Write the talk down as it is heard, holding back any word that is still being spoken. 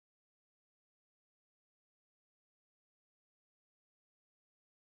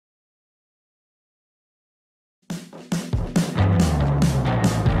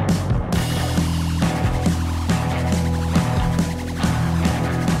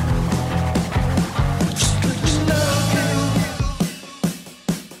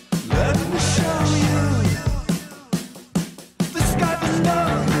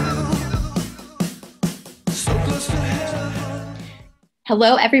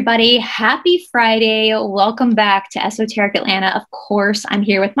Hello, everybody. Happy Friday. Welcome back to Esoteric Atlanta. Of course, I'm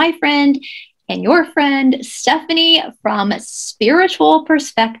here with my friend and your friend, Stephanie, from Spiritual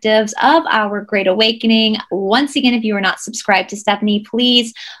Perspectives of Our Great Awakening. Once again, if you are not subscribed to Stephanie,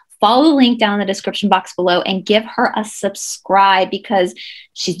 please follow the link down in the description box below and give her a subscribe because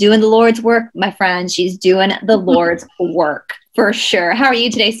she's doing the Lord's work, my friend. She's doing the Lord's work for sure. How are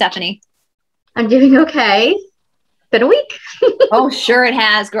you today, Stephanie? I'm doing okay. Been a week. Oh, sure it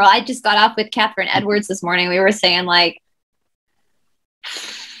has, girl. I just got off with Catherine Edwards this morning. We were saying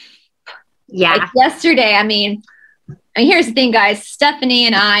yesterday, I mean, here's the thing, guys. Stephanie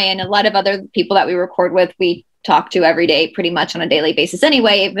and I and a lot of other people that we record with, we talk to every day, pretty much on a daily basis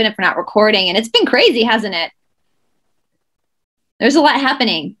anyway, even if we're not recording. And it's been crazy, hasn't it? There's a lot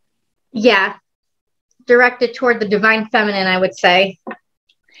happening. Yeah. Directed toward the divine feminine, I would say.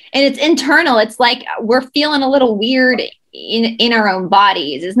 And it's internal. It's like we're feeling a little weird in our own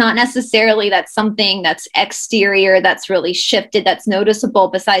bodies. It's not necessarily that something that's exterior that's really shifted, that's noticeable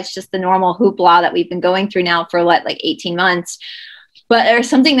besides just the normal hoopla that we've been going through now for like 18 months. But there's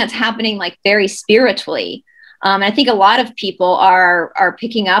something that's happening like very spiritually. I think a lot of people are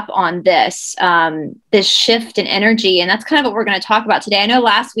picking up on this, this shift in energy. And that's kind of what we're going to talk about today. I know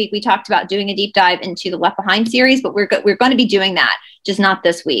last week we talked about doing a deep dive into the Left Behind series, but we're going to be doing that, just not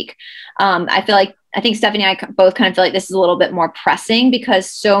this week. I think Stephanie and I both kind of feel like this is a little bit more pressing because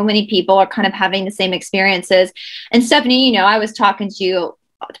so many people are kind of having the same experiences. And Stephanie, you know, I was talking to you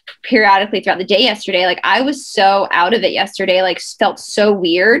periodically throughout the day yesterday. Like I was so out of it yesterday, like felt so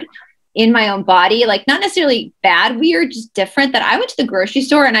weird in my own body, like not necessarily bad, weird, just different, that I went to the grocery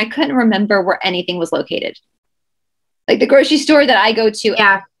store and I couldn't remember where anything was located. Like the grocery store that I go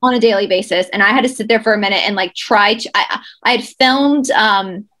to on a daily basis. And I had to sit there for a minute and like try to, I had filmed,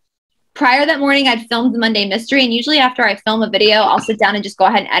 prior that morning, I'd filmed the Monday Mystery. And usually after I film a video, I'll sit down and just go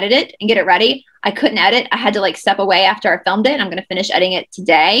ahead and edit it and get it ready. I couldn't edit. I had to like step away after I filmed it. And I'm going to finish editing it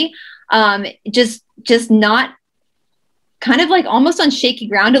today. Just not, kind of like almost on shaky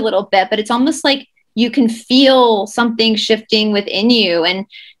ground a little bit, but it's almost like you can feel something shifting within you.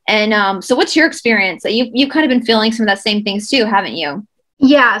 And so what's your experience? You've kind of been feeling some of that same things too, haven't you?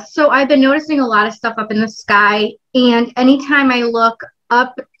 Yeah. So I've been noticing a lot of stuff up in the sky. And anytime I look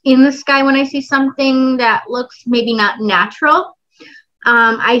up in the sky, when I see something that looks maybe not natural,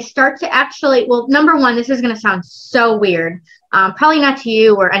 I start to actually, well, number one, this is going to sound so weird. Probably not to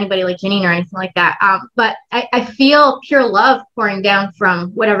you or anybody like Janine or anything like that. But I feel pure love pouring down from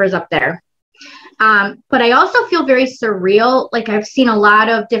whatever's up there. But I also feel very surreal. Like I've seen a lot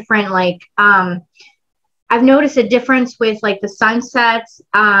of different, like, I've noticed a difference with like the sunsets,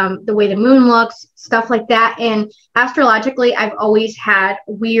 the way the moon looks, stuff like that. And astrologically, I've always had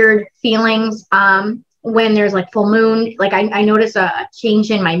weird feelings, when there's like full moon. Like I notice a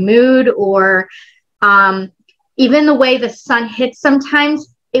change in my mood, or, even the way the sun hits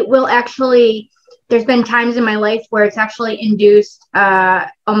sometimes, it will actually, there's been times in my life where it's actually induced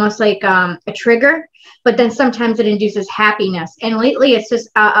almost like a trigger, but then sometimes it induces happiness. And lately it's just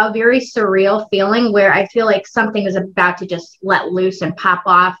a very surreal feeling where I feel like something is about to just let loose and pop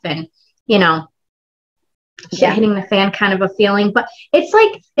off and, you know, hitting the fan kind of a feeling. But it's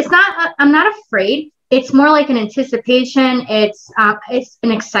like, it's not, I'm not afraid. It's more like an anticipation. It's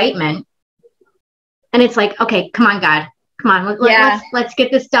an excitement. And it's like, okay, come on, God, come on, let's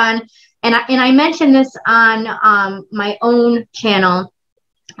get this done. And I mentioned this on my own channel,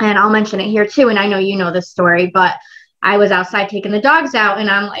 and I'll mention it here too. And I know you know this story, but I was outside taking the dogs out, and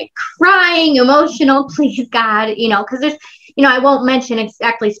I'm like crying, emotional, please God, you know, because this, you know, I won't mention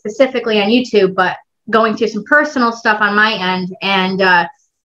exactly specifically on YouTube, but going through some personal stuff on my end, and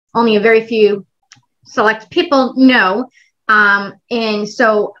only a very few select people know, and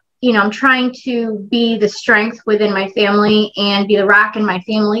so, you know, I'm trying to be the strength within my family and be the rock in my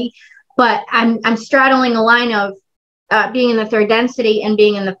family, but I'm straddling a line of being in the third density and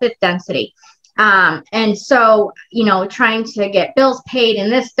being in the fifth density. And so, you know, trying to get bills paid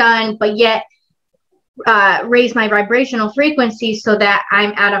and this done, but yet raise my vibrational frequency so that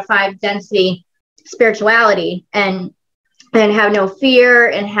I'm at a 5 density spirituality and have no fear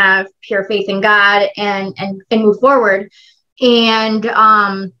and have pure faith in God and move forward.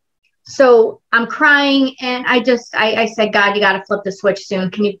 And so I'm crying, and I said, God, you got to flip the switch soon.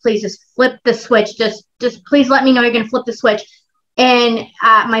 Can you please just flip the switch? Just please let me know you're going to flip the switch. And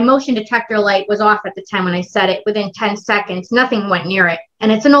my motion detector light was off at the time when I said it. Within 10 seconds, nothing went near it.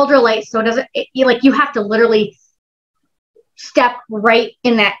 And it's an older light, so you have to literally step right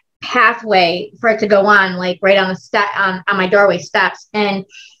in that pathway for it to go on, like right on the step on my doorway steps. And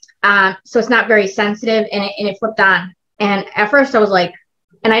so it's not very sensitive, and it flipped on. And at first I was like,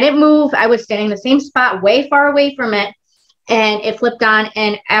 and I didn't move. I was standing in the same spot, way far away from it. And it flipped on.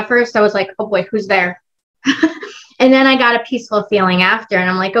 And at first I was like, oh boy, who's there? And then I got a peaceful feeling after. And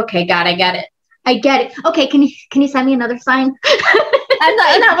I'm like, okay, God, I get it. I get it. Okay, can you send me another sign?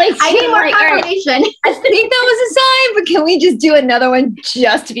 I'm not like, I need more confirmation. I think that was a sign, but can we just do another one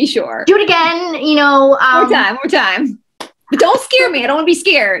just to be sure? Do it again, you know. More time. But don't scare me. I don't want to be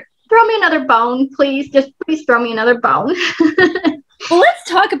scared. Throw me another bone, please. Just please throw me another bone. Well, let's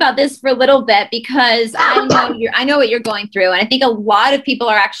talk about this for a little bit, because I know what you're going through. And I think a lot of people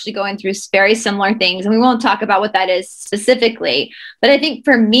are actually going through very similar things. And we won't talk about what that is specifically. But I think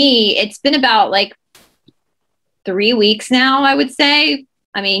for me, it's been about like 3 weeks now, I would say.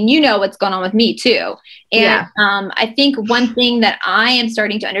 I mean, you know what's going on with me too. And I think one thing that I am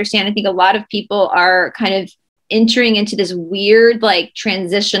starting to understand, I think a lot of people are kind of entering into this weird, like,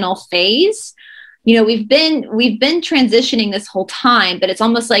 transitional phase. You know, we've been transitioning this whole time, but it's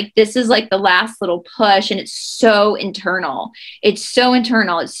almost like this is like the last little push, and it's so internal. It's so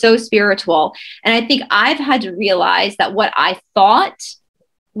internal. It's so spiritual. And I think I've had to realize that what I thought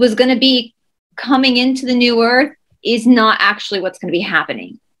was going to be coming into the new earth is not actually what's going to be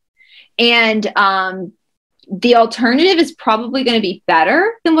happening. And the alternative is probably going to be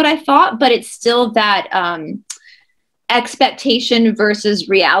better than what I thought, but it's still that expectation versus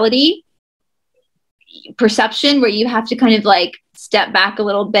reality perception, where you have to kind of like step back a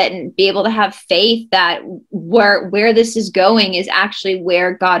little bit and be able to have faith that where this is going is actually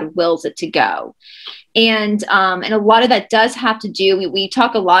where God wills it to go. And a lot of that does have to do, we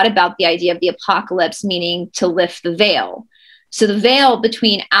talk a lot about the idea of the apocalypse, meaning to lift the veil. So the veil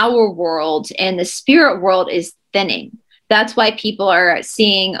between our world and the spirit world is thinning. That's why people are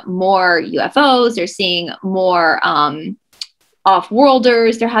seeing more UFOs. They're seeing more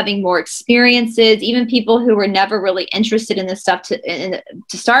off-worlders. They're having more experiences. Even people who were never really interested in this stuff to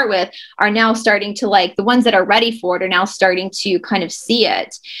start with are now starting to, like, the ones that are ready for it are now starting to kind of see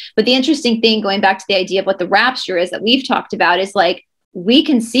it. But the interesting thing, going back to the idea of what the rapture is that we've talked about, is like, we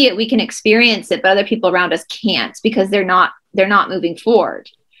can see it, we can experience it, but other people around us can't, because they're not moving forward.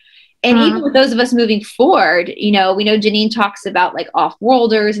 And even with those of us moving forward, you know, we know Janine talks about like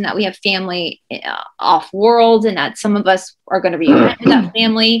off-worlders, and that we have family off-world, and that some of us are going to reunite with that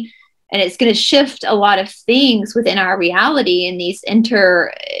family. And it's going to shift a lot of things within our reality and these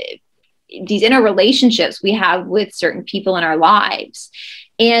interrelationships we have with certain people in our lives.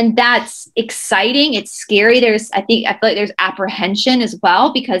 And that's exciting. It's scary. I feel like there's apprehension as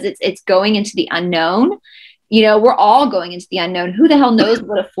well, because it's going into the unknown. You know, we're all going into the unknown. Who the hell knows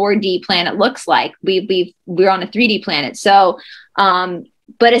what a 4D planet looks like? We're on a 3D planet. So,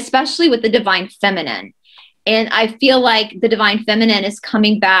 but especially with the divine feminine. And I feel like the divine feminine is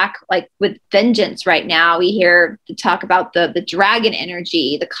coming back like with vengeance right now. We hear talk about the dragon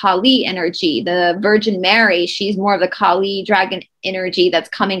energy, the Kali energy, the Virgin Mary. She's more of the Kali dragon energy that's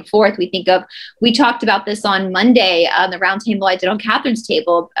coming forth. We talked about this on Monday on the roundtable I did on Catherine's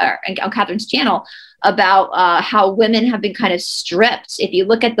table, on Catherine's channel, about how women have been kind of stripped. If you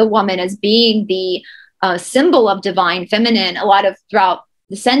look at the woman as being the symbol of divine feminine, a lot of throughout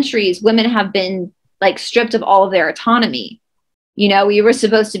the centuries, women have been like stripped of all of their autonomy. You know, we were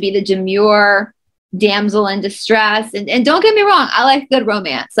supposed to be the demure damsel in distress. And don't get me wrong, I like good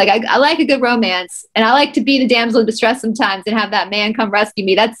romance. Like I like a good romance, and I like to be the damsel in distress sometimes and have that man come rescue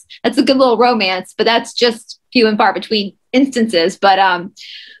me. That's a good little romance, but that's just few and far between instances. But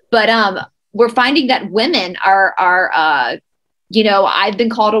we're finding that women are you know, I've been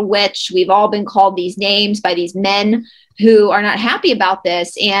called a witch. We've all been called these names by these men who are not happy about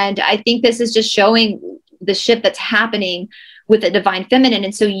this. And I think this is just showing the shift that's happening with the divine feminine.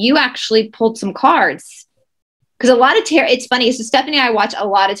 And so you actually pulled some cards, because a lot of tarot, it's funny. So Stephanie and I watch a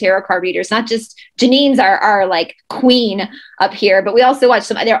lot of tarot card readers, not just Janine's our like queen up here, but we also watch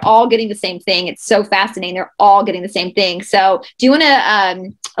some, they're all getting the same thing. It's so fascinating. They're all getting the same thing. So do you want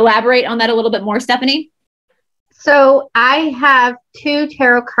to elaborate on that a little bit more, Stephanie? So I have 2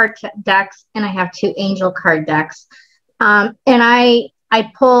 tarot card decks, and I have 2 angel card decks. And I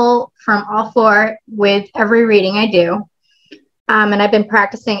pull from all 4 with every reading I do. And I've been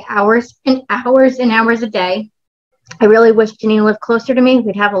practicing hours and hours and hours a day. I really wish Janine lived closer to me.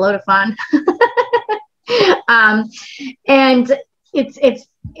 We'd have a load of fun. And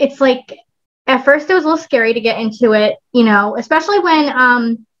it's like, at first it was a little scary to get into it, you know, especially when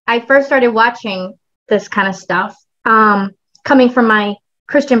I first started watching this kind of stuff, coming from my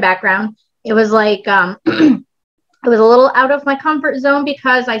Christian background. It was like, it was a little out of my comfort zone,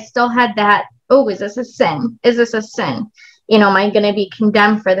 because I still had that, oh, is this a sin? Is this a sin? You know, am I going to be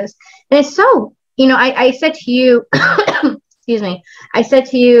condemned for this? And it's so, you know, I said to you excuse me, I said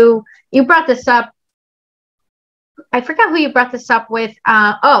to you, you brought this up. I forgot who you brought this up with.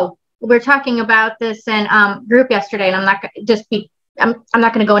 We were talking about this in group yesterday, and I'm not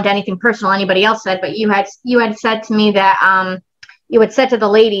going to go into anything personal anybody else said, but you had said to me that you had said to the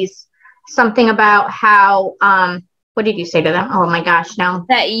ladies something about how what did you say to them? Oh my gosh, now.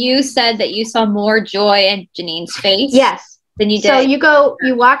 That you said that you saw more joy in Janine's face. Yes. Than you did. So you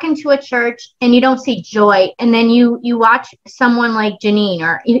walk into a church and you don't see joy, and then you watch someone like Janine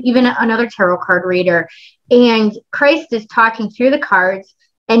or even another tarot card reader, and Christ is talking through the cards,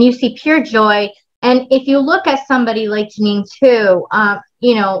 and you see pure joy. And if you look at somebody like Janine too,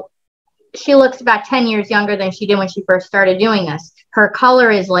 she looks about 10 years younger than she did when she first started doing this. Her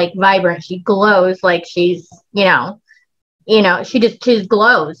color is like vibrant. She glows like she's, she just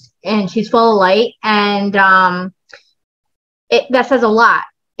glows, and she's full of light. And that says a lot.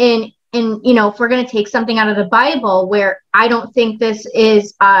 And if we're going to take something out of the Bible, where I don't think this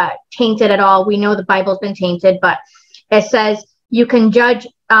is tainted at all. We know the Bible's been tainted, but it says you can judge,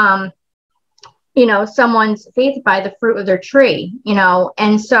 someone's faith by the fruit of their tree,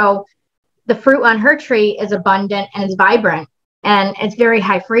 and so the fruit on her tree is abundant and is vibrant, and it's very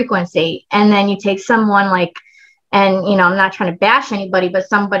high frequency. And then you take someone like, and, I'm not trying to bash anybody, but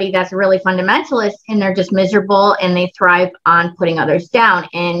somebody that's really fundamentalist, and they're just miserable, and they thrive on putting others down.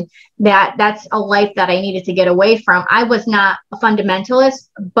 And that's a life that I needed to get away from. I was not a fundamentalist,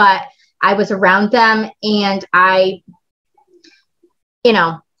 but I was around them, and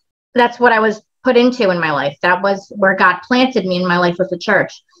that's what I was put into in my life. That was where God planted me in my life, with the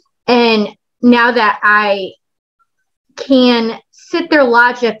church. And now that I can sit there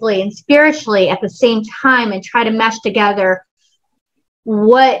logically and spiritually at the same time and try to mesh together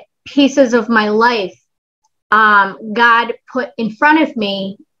what pieces of my life God put in front of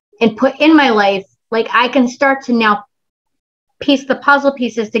me and put in my life, like I can start to now piece the puzzle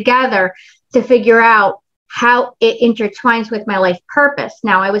pieces together to figure out how it intertwines with my life purpose.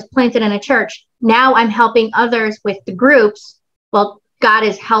 Now, I was planted in a church. Now I'm helping others with the groups. Well, God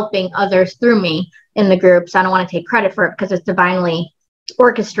is helping others through me in the groups. I don't want to take credit for it because it's divinely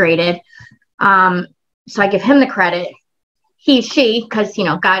orchestrated. So I give him the credit. He, she, because,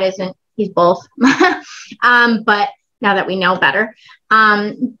 God isn't, he's both. But now that we know better,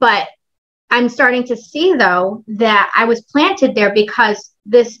 but I'm starting to see, though, that I was planted there because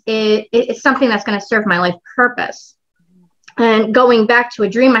it's something that's going to serve my life purpose. And going back to a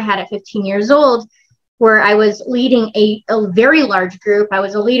dream I had at 15 years old, where I was leading a very large group. I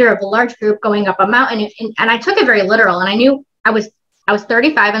was a leader of a large group going up a mountain, and I took it very literal. And I knew I was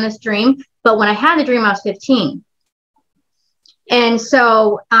 35 in this dream, but when I had the dream, I was 15. And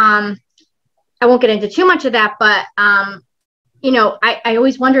so I won't get into too much of that, but I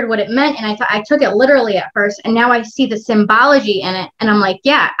always wondered what it meant, and I took it literally at first, and now I see the symbology in it, and I'm like,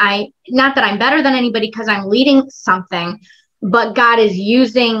 yeah, not that I'm better than anybody because I'm leading something, but God is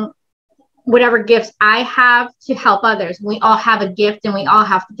using whatever gifts I have to help others. We all have a gift, and we all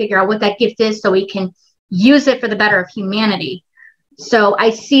have to figure out what that gift is so we can use it for the better of humanity. So I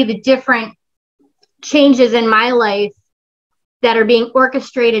see the different changes in my life that are being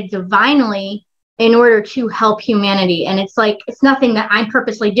orchestrated divinely in order to help humanity. And it's like, it's nothing that I'm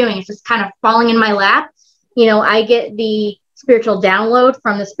purposely doing. It's just kind of falling in my lap. I get the spiritual download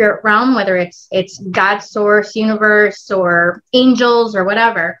from the spirit realm, whether it's God, source, universe, or angels or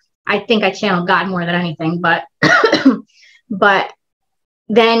whatever. I think I channel God more than anything, but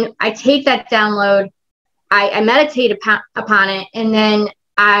then I take that download, I meditate upon it, and then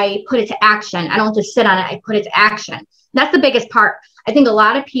I put it to action. I don't just sit on it. I put it to action. That's the biggest part. I think a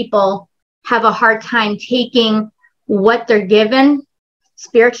lot of people have a hard time taking what they're given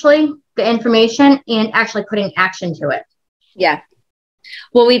spiritually, the information, and actually putting action to it. Yeah.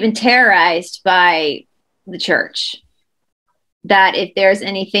 Well, we've been terrorized by the church that if there's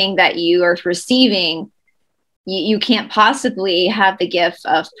anything that you are receiving, you can't possibly have the gift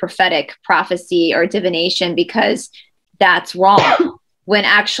of prophetic prophecy or divination because that's wrong. When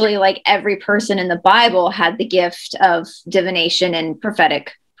actually, like, every person in the Bible had the gift of divination and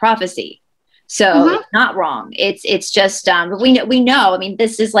prophetic prophecy. So It's not wrong. It's just, we know, I mean,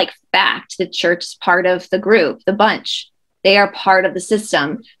 this is like fact. The church is part of the group, the bunch. They are part of the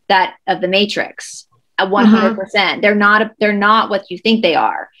system of the matrix at 100%. They're not what you think they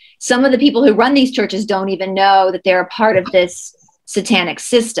are. Some of the people who run these churches don't even know that they're a part of this satanic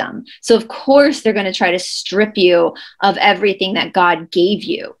system. So of course they're going to try to strip you of everything that God gave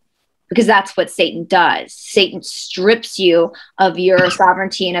you, because that's what Satan does. Satan strips you of your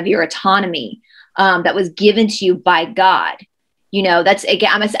sovereignty and of your autonomy that was given to you by God. You know, that's,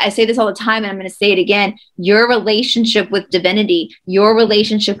 again, I say this all the time, and I'm going to say it again. Your relationship with divinity, your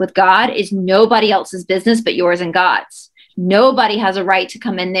relationship with God is nobody else's business but yours and God's. Nobody has a right to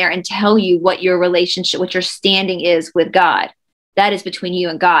come in there and tell you what your relationship, what your standing is with God. That is between you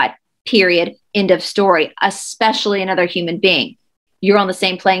and God, period. End of story, especially another human being. You're on the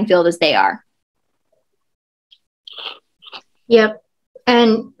same playing field as they are. Yep.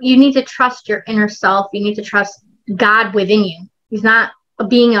 And you need to trust your inner self. You need to trust God within you. He's not a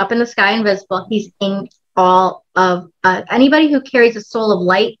being up in the sky invisible. He's in all of us. Anybody who carries a soul of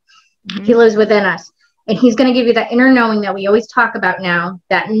light, he lives within us. And he's going to give you that inner knowing that we always talk about now,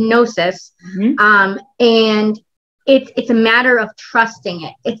 that gnosis. And it's a matter of trusting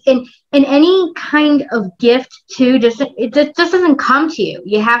it. It's in any kind of gift too. It just doesn't come to you.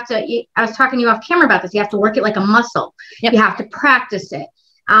 You have to. I was talking to you off camera about this. You have to work it like a muscle. Yep. You have to practice it.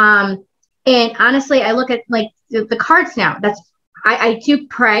 And honestly, I look at like the cards now. I do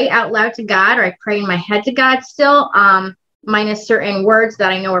pray out loud to God, or I pray in my head to God still, minus certain words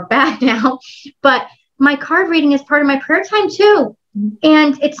that I know are bad now. But my card reading is part of my prayer time too.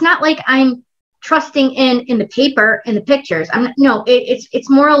 And it's not like I'm trusting in the paper and the pictures. It's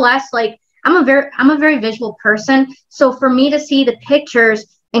more or less like I'm a very visual person. So for me to see the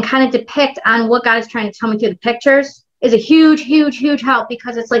pictures and kind of depict on what God is trying to tell me through the pictures is a huge, huge, huge help,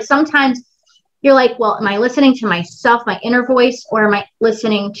 because it's like sometimes you're like, well, am I listening to myself, my inner voice, or am I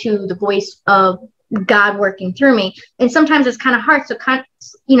listening to the voice of God working through me? And sometimes it's kind of hard. So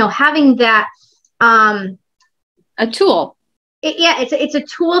having that, a tool. It's a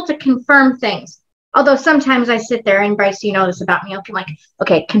tool to confirm things. Although sometimes I sit there, and Bryce, you know this about me. I'm like,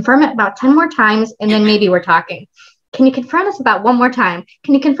 okay, confirm it about 10 more times, and then maybe we're talking. Can you confirm this about one more time?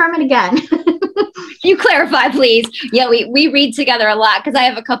 Can you confirm it again? You clarify, please. Yeah, we read together a lot, because I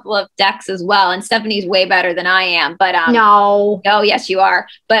have a couple of decks as well, and Stephanie's way better than I am. But no. Oh, yes, you are.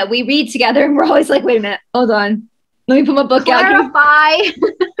 But we read together, and we're always like, wait a minute, hold on. Let me put my book out. Clarify.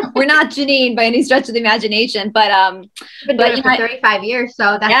 We're not Janine by any stretch of the imagination, but I've been doing it for 35 years,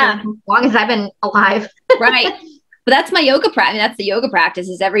 so that's as long as I've been alive. Right. But that's my yoga practice. That's the yoga practice.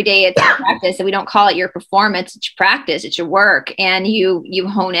 Is every day it's a practice, and we don't call it your performance. It's your practice. It's your work, and you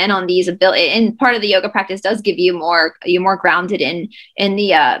hone in on these abilities. And part of the yoga practice does give you you're more grounded in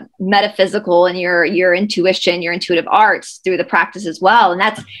the metaphysical and your intuition, your intuitive arts through the practice as well. And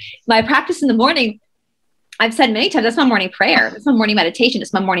that's my practice in the morning. I've said many times, that's my morning prayer. That's my morning meditation.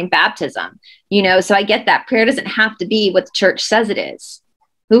 It's my morning baptism, so I get that prayer doesn't have to be what the church says it is.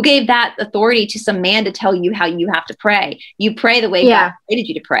 Who gave that authority to some man to tell you how you have to pray? You pray the way God created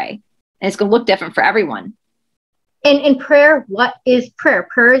you to pray, and it's going to look different for everyone. And in prayer, what is prayer?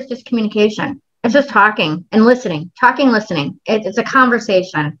 Prayer is just communication. It's just talking and listening, listening. It's a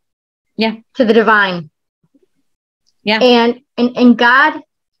conversation. Yeah. To the divine. Yeah. And God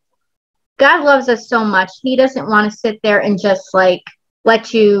loves us so much. He doesn't want to sit there and just like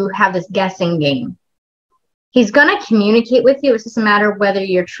let you have this guessing game. He's going to communicate with you. It's just a matter of whether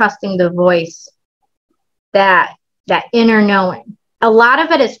you're trusting the voice, that inner knowing. A lot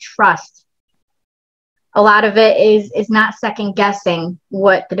of it is trust. A lot of it is not second guessing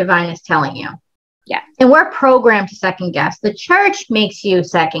what the divine is telling you. Yeah. And we're programmed to second guess. The church makes you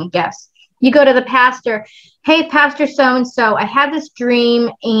second guess. You go to the pastor, hey, Pastor so-and-so, I had this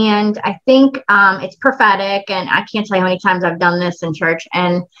dream, and I think it's prophetic, and I can't tell you how many times I've done this in church,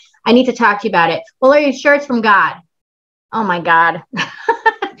 and I need to talk to you about it. Well, are you sure it's from God? Oh my God.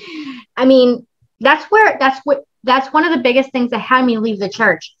 I mean, that's one of the biggest things that had me leave the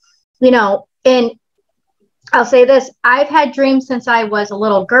church, and I'll say this, I've had dreams since I was a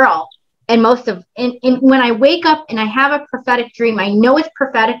little girl. And when I wake up and I have a prophetic dream, I know it's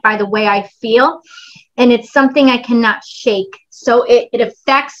prophetic by the way I feel, and it's something I cannot shake. So it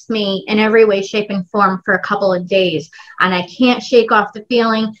affects me in every way, shape, and form for a couple of days, and I can't shake off the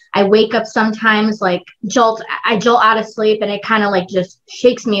feeling. I wake up sometimes like I jolt out of sleep, and it kind of like just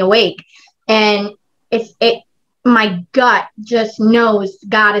shakes me awake, and my gut just knows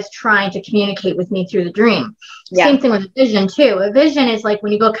God is trying to communicate with me through the dream. Yeah. Same thing with a vision too. A vision is like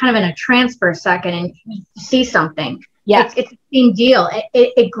when you go kind of in a trance for a second and you see something. Yeah, it's the same deal.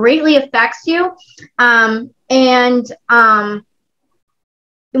 It greatly affects you. I've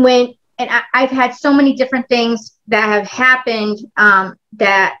had so many different things that have happened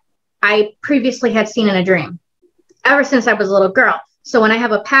that I previously had seen in a dream ever since I was a little girl. So when I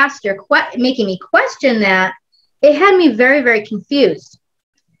have a pastor making me question that, it had me very, very confused,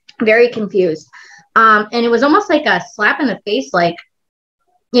 very confused. And it was almost like a slap in the face, like,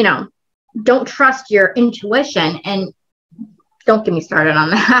 don't trust your intuition, and don't get me started on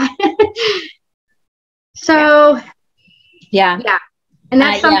that. So Yeah. Yeah. And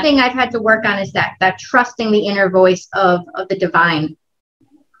that's something I've had to work on, is that trusting the inner voice of the divine.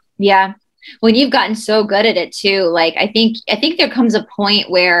 Yeah. When you've gotten so good at it too, like I think there comes a point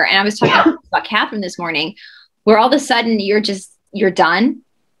where, and I was talking about Catherine this morning, where all of a sudden you're done.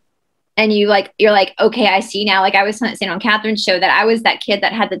 And you're like, okay, I see now. Like I was saying on Catherine's show, that I was that kid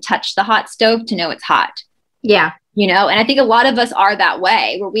that had to touch the hot stove to know it's hot. Yeah. You know, and I think a lot of us are that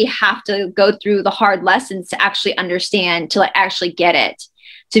way, where we have to go through the hard lessons to actually understand, to like actually get it,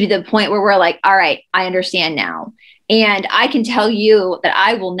 to be the point where we're like, all right, I understand now. And I can tell you that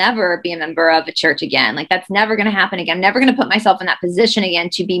I will never be a member of a church again. Like that's never going to happen again. I'm never going to put myself in that position again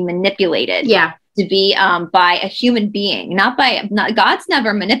to be manipulated. Yeah. To be by a human being, not God's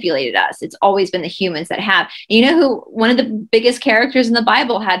never manipulated us. It's always been the humans that have. And you know who one of the biggest characters in the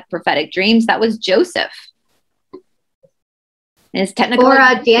Bible had prophetic dreams? That was Joseph. And it's technical. Or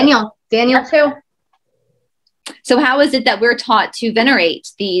Daniel too. So how is it that we're taught to venerate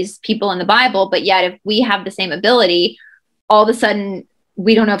these people in the Bible, but yet if we have the same ability, all of a sudden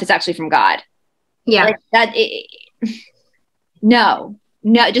we don't know if it's actually from God? Yeah. Like that. No.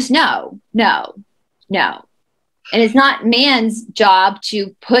 Just no. And it's not man's job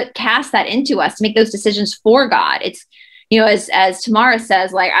to cast that into us, to make those decisions for God. It's, you know, as Tamara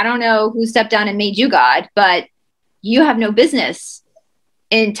says, like, I don't know who stepped down and made you God, but you have no business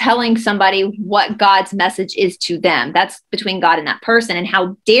in telling somebody what God's message is to them. That's between God and that person. And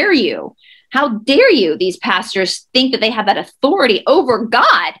how dare you, these pastors think that they have that authority over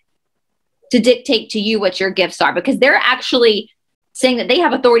God to dictate to you what your gifts are, because they're actually saying that they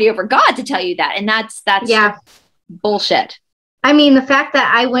have authority over God to tell you that. And that's bullshit. I mean, the fact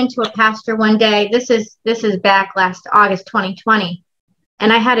that I went to a pastor one day, this is back last August 2020,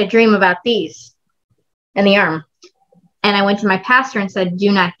 and I had a dream about these in the arm. And I went to my pastor and said,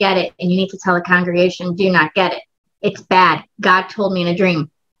 do not get it. And you need to tell the congregation, do not get it. It's bad. God told me in a dream.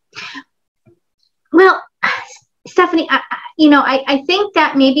 Well, Stephanie, I think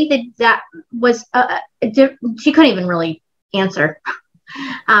that maybe that was, she couldn't even really answer.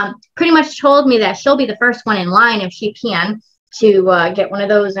 Pretty much told me that she'll be the first one in line if she can to get one of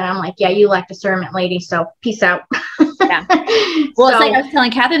those. And I'm like, yeah, you lack discernment, lady. So peace out. Yeah. Well, it's like I was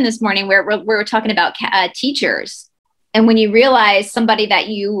telling Catherine this morning, where we're talking about teachers. And when you realize somebody that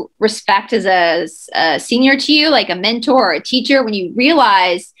you respect as a senior to you, like a mentor or a teacher, when you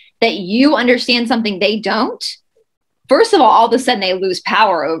realize that you understand something they don't, first of all of a sudden they lose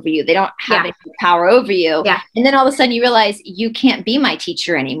power over you. They don't have any power over you. Yeah. And then all of a sudden you realize you can't be my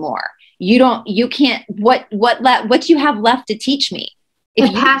teacher anymore. You can't, what you have left to teach me.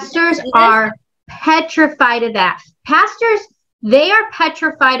 And pastors are petrified of that. Pastors, they are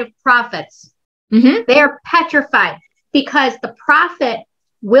petrified of prophets. Mm-hmm. They are petrified because the prophet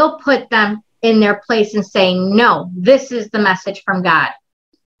will put them in their place and say, no, this is the message from God.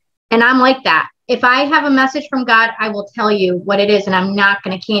 And I'm like that. If I have a message from God, I will tell you what it is, and I'm not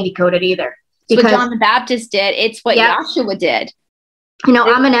going to candy coat it either. It's what John the Baptist did. It's what Joshua did. You know,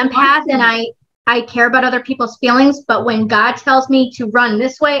 I'm an empath, and I care about other people's feelings, but when God tells me to run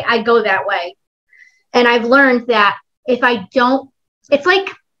this way, I go that way. And I've learned that if I don't, it's like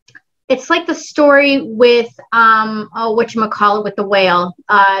the story with whatchamacallit with the whale.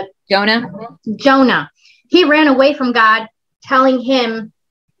 Jonah. He ran away from God, telling him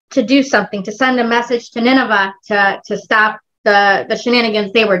to do something, to send a message to Nineveh to stop the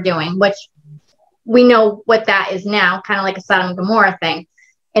shenanigans they were doing, which we know what that is now, kind of like a Sodom and Gomorrah thing,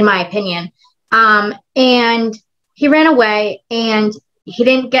 in my opinion. And he ran away, and he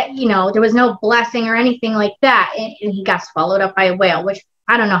didn't get, there was no blessing or anything like that. And he got swallowed up by a whale, which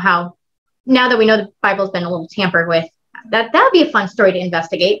I don't know how, now that we know the Bible's been a little tampered with, that would be a fun story to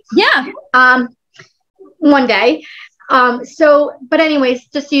investigate. Yeah. One day. But anyways,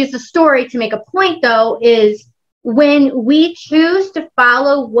 just to use the story to make a point though, is when we choose to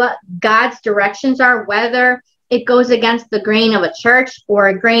follow what God's directions are, whether it goes against the grain of a church or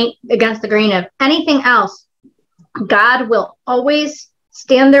against the grain of anything else, God will always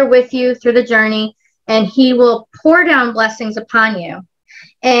stand there with you through the journey, and he will pour down blessings upon you.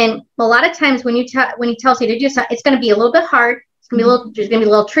 And a lot of times when he tells you to do something, it's going to be a little bit hard. It's going to be there's going to be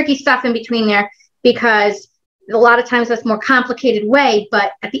a little tricky stuff in between there, because a lot of times that's a more complicated way.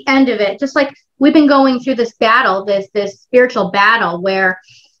 But at the end of it, just like we've been going through this battle, this spiritual battle where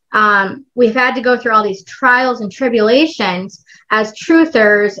we've had to go through all these trials and tribulations as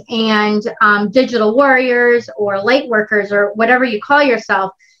truthers and digital warriors or light workers or whatever you call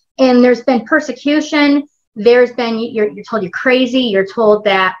yourself. And there's been persecution. There's been, you're told you're crazy. You're told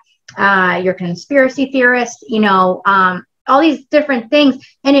that you're a conspiracy theorist, all all these different things,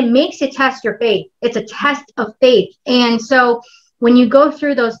 and it makes you test your faith. It's a test of faith. And so when you go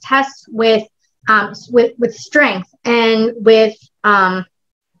through those tests with strength and with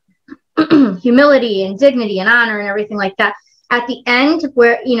humility and dignity and honor and everything like that, at the end,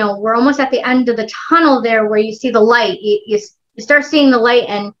 where, you know, we're almost at the end of the tunnel there, where you see the light, you start seeing the light,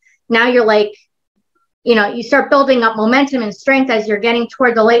 and now you're like, you know, you start building up momentum and strength as you're getting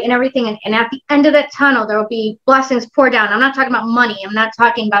toward the light and everything. And at the end of that tunnel, there will be blessings poured down. I'm not talking about money. I'm not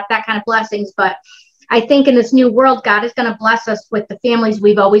talking about that kind of blessings, but I think in this new world, God is going to bless us with the families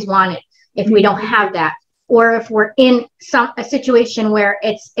we've always wanted if we don't have that. Or if we're in a situation where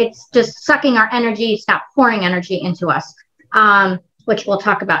it's just sucking our energy, it's not pouring energy into us, which we'll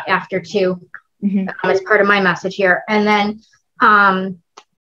talk about after too, as part of my message here. And then,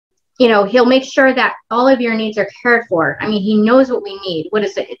 you know, he'll make sure that all of your needs are cared for. I mean, he knows what we need. What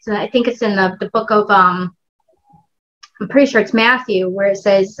is it? I think it's in the book of, I'm pretty sure it's Matthew, where it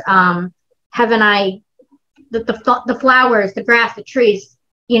says, haven't I, the flowers, the grass, the trees,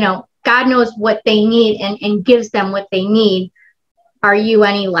 you know, God knows what they need and gives them what they need. Are you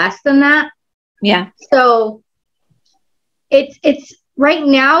any less than that? Yeah. So it's right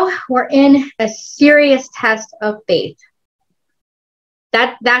now we're in a serious test of faith.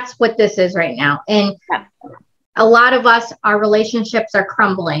 That's what this is right now. And a lot of us, our relationships are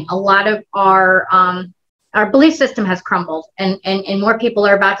crumbling. A lot of our belief system has crumbled, and more people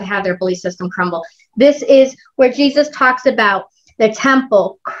are about to have their belief system crumble. This is where Jesus talks about the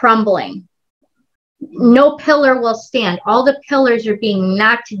temple crumbling. No pillar will stand. All the pillars are being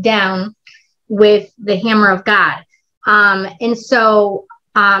knocked down with the hammer of God. And so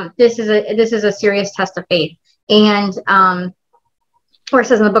this is a serious test of faith. And where it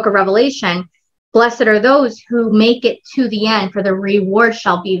says in the book of Revelation, blessed are those who make it to the end, for the reward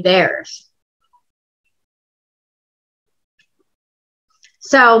shall be theirs.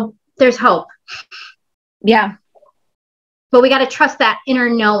 So there's hope. Yeah. But we got to trust that inner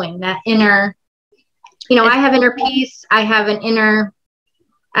knowing, that inner, you know, I have inner peace. I have an inner,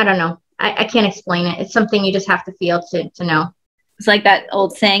 I don't know. I can't explain it. It's something you just have to feel to know. It's like that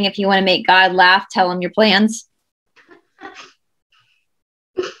old saying, if you want to make God laugh, tell him your plans.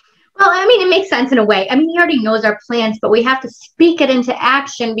 Well, I mean, it makes sense in a way. I mean, he already knows our plans, but we have to speak it into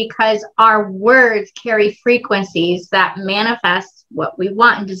action because our words carry frequencies that manifest what we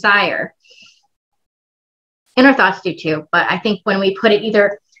want and desire. And our thoughts do too. But I think when we put it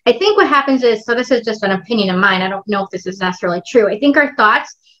I think what happens is, so this is just an opinion of mine. I don't know if this is necessarily true. I think our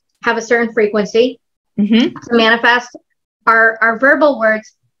thoughts have a certain frequency to manifest. Our verbal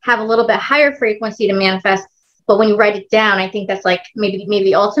words have a little bit higher frequency to manifest. But when you write it down, I think that's like maybe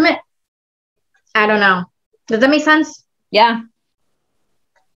the ultimate. I don't know. Does that make sense? Yeah.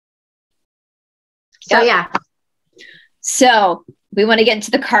 So, yeah. So we want to get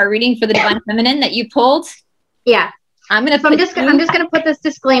into the card reading for the Divine Feminine that you pulled. Yeah. I'm just going to put this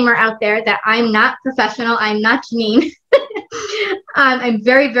disclaimer out there that I'm not professional. I'm not Janine. I'm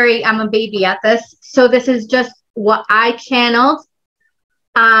I'm a baby at this. So this is just what I channeled.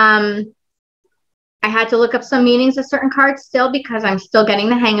 I had to look up some meanings of certain cards still because I'm still getting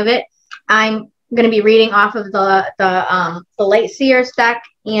the hang of it. I'm going to be reading off of the Light Seers deck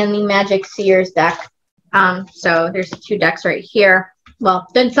and the Magic Seers deck. So there's 2 decks right here. Well,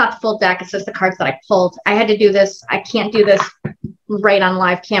 it's not the full deck. It's just the cards that I pulled. I had to do this. I can't do this right on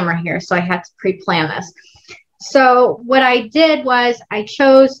live camera here. So I had to pre-plan this. So what I did was I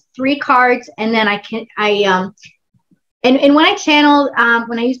chose 3 cards, and then and when I channel,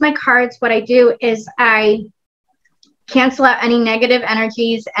 when I use my cards, what I do is I cancel out any negative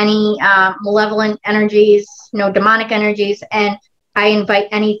energies, any malevolent energies, no demonic energies, and I invite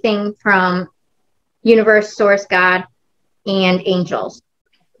anything from universe, source, God, and angels.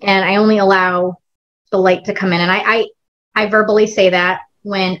 And I only allow the light to come in. And I verbally say that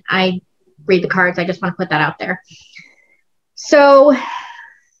when I read the cards. I just want to put that out there. So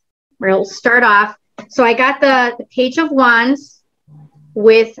we'll start off. So I got the Page of Wands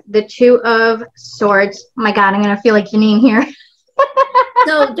with the 2 of Swords. Oh my God, I'm going to feel like Janine here.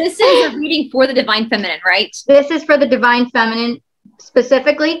 So this is a reading for the Divine Feminine, right? This is for the Divine Feminine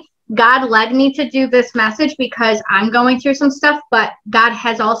specifically. God led me to do this message because I'm going through some stuff, but God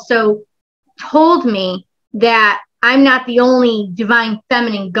has also told me that I'm not the only Divine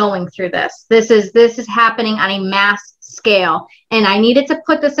Feminine going through this. This is happening on a mass scale. And I needed to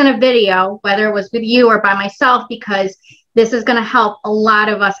put this in a video, whether it was with you or by myself, because this is going to help a lot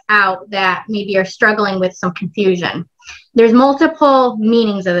of us out that maybe are struggling with some confusion. There's multiple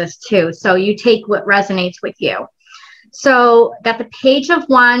meanings of this too. So you take what resonates with you. So got the Page of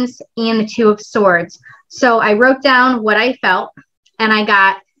Wands and the 2 of Swords. So I wrote down what I felt, and I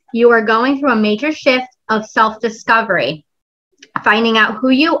got, you are going through a major shift of self-discovery, finding out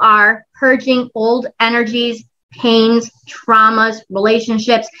who you are, purging old energies, pains, traumas,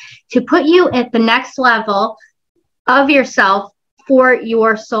 relationships to put you at the next level of yourself for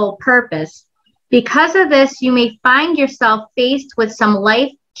your soul purpose. Because of this, you may find yourself faced with some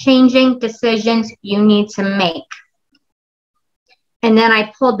life-changing decisions you need to make. And then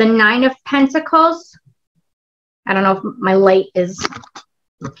I pulled the 9 of Pentacles. I don't know if my light is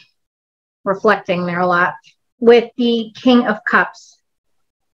reflecting there a lot. With the King of Cups.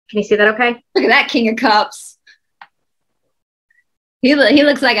 Can you see that okay? Look at that King of Cups. He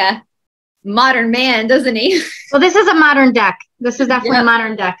looks like a modern man, doesn't he? Well, this is a modern deck. This is definitely a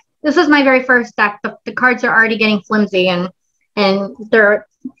modern deck. This is my very first deck. The cards are already getting flimsy and they're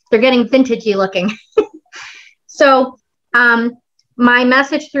getting vintagey looking. So my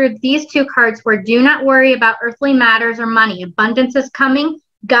message through these 2 cards were, do not worry about earthly matters or money. Abundance is coming.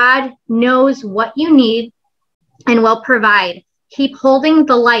 God knows what you need and will provide. Keep holding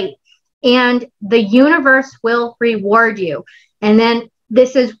the light and the universe will reward you. And then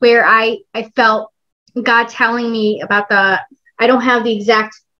this is where I felt God telling me about I don't have the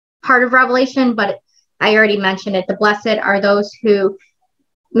exact part of Revelation, but I already mentioned it. The blessed are those who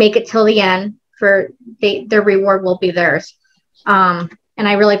make it till the end, for their reward will be theirs. And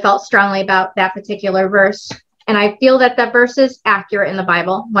I really felt strongly about that particular verse. And I feel that that verse is accurate in the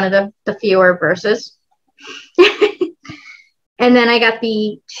Bible, one of the fewer verses. And then I got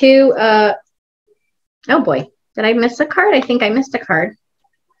the 2, oh boy, did I miss a card? I think I missed a card.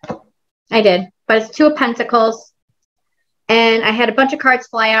 I did, but it's 2 of Pentacles. And I had a bunch of cards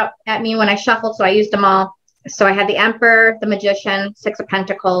fly out at me when I shuffled, so I used them all. So I had the Emperor, the Magician, 6 of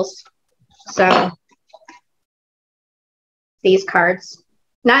Pentacles. So these cards,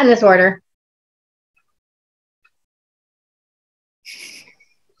 not in this order.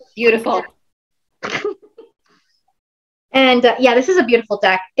 Beautiful. And yeah, this is a beautiful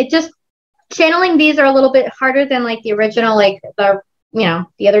deck. It just, channeling these are a little bit harder than like the original, like the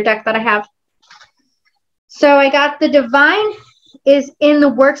other deck that I have. So I got the divine is in the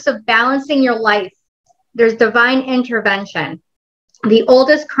works of balancing your life. There's divine intervention. The old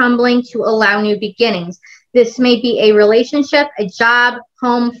is crumbling to allow new beginnings. This may be a relationship, a job,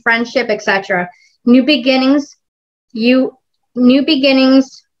 home, friendship, etc. New beginnings, you'll be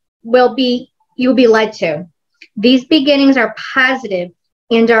led to. These beginnings are positive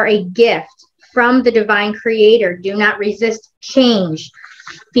and are a gift from the divine creator. Do not resist change,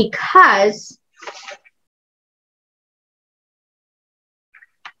 because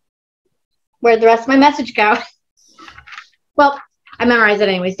where'd the rest of my message go? Well, I memorized it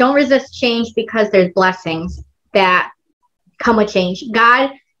anyways. Don't resist change, because there's blessings that come with change.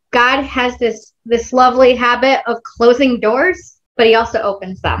 God has this lovely habit of closing doors, but he also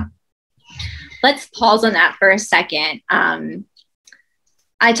opens them. Let's pause on that for a second.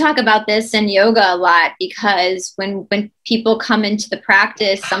 I talk about this in yoga a lot, because when people come into the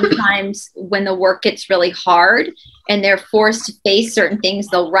practice, sometimes when the work gets really hard and they're forced to face certain things,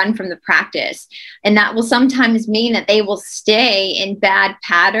 they'll run from the practice. And that will sometimes mean that they will stay in bad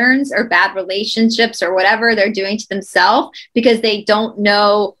patterns or bad relationships or whatever they're doing to themselves, because they don't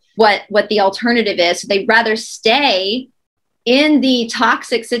know what the alternative is. So they'd rather stay in the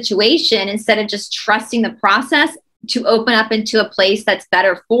toxic situation instead of just trusting the process to open up into a place that's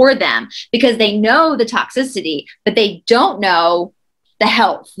better for them, because they know the toxicity, but they don't know the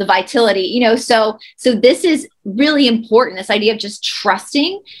health, the vitality, so this is really important. This idea of just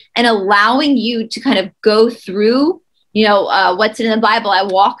trusting and allowing you to kind of go through, what's in the Bible. I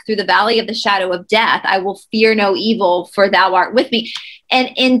walk through the valley of the shadow of death. I will fear no evil, for thou art with me. And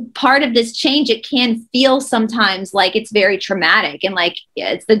in part of this change, it can feel sometimes like it's very traumatic and like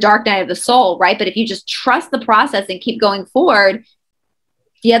it's the dark night of the soul, right? But if you just trust the process and keep going forward,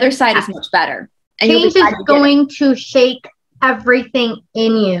 the other side is much better. And change is going to shake everything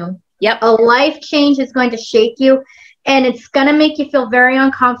in you. Yep. A life change is going to shake you, and it's going to make you feel very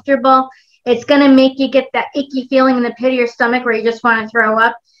uncomfortable. It's going to make you get that icky feeling in the pit of your stomach where you just want to throw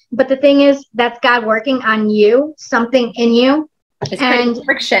up. But the thing is, that's God working on you, something in you. It's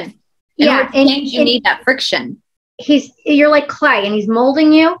friction. Yeah, and you need that friction. You're like clay, and he's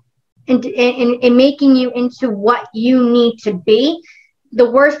molding you and making you into what you need to be.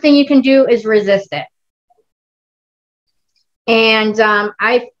 The worst thing you can do is resist it. And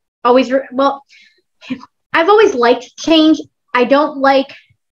I've always liked change. I don't like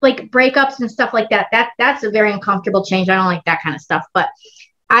breakups and stuff like that. That's a very uncomfortable change. I don't like that kind of stuff. But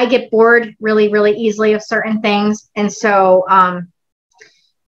I get bored really, really easily of certain things. And so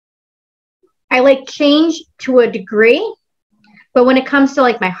I like change to a degree, but when it comes to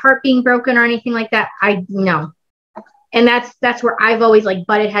like my heart being broken or anything like that, I no. And that's where I've always like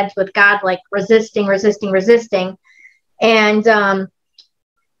butted heads with God, like resisting. And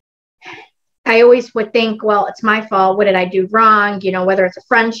I always would think, well, it's my fault. What did I do wrong? You know, whether it's a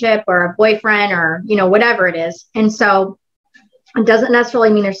friendship or a boyfriend or, you know, whatever it is. And so it doesn't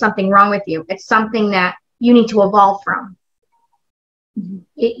necessarily mean there's something wrong with you. It's something that you need to evolve from.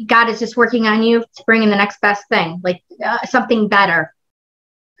 God is just working on you to bring in the next best thing, like something better.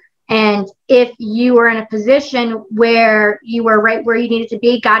 And if you were in a position where you were right where you needed to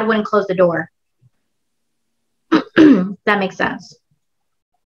be, God wouldn't close the door. That makes sense.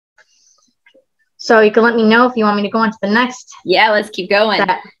 So you can let me know if you want me to go on to the next. Yeah, let's keep going.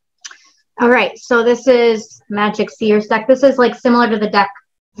 Set. All right. So this is Magic Seer's deck. This is like similar to the deck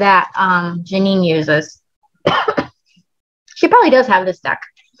that Janine uses. She probably does have this deck.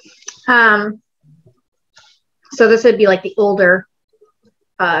 So this would be like the older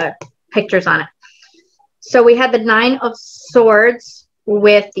pictures on it. So we had the 9 of Swords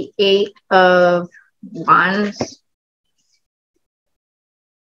with the 8 of Wands.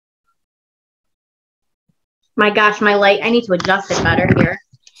 My gosh, my light. I need to adjust it better here.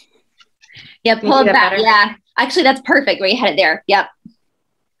 Yeah, pull it back. Yeah. Actually, that's perfect where you had it there. Yep.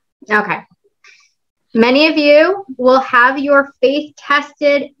 Okay. Many of you will have your faith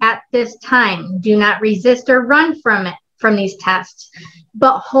tested at this time. Do not resist or run from these tests,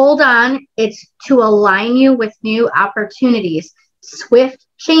 but hold on. It's to align you with new opportunities. Swift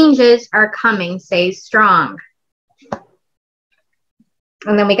changes are coming. Stay strong.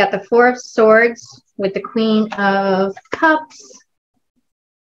 And then we got the 4 of Swords with the Queen of Cups.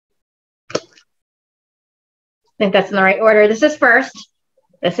 I think that's in the right order. This is first.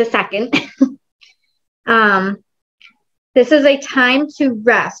 This is second. This is a time to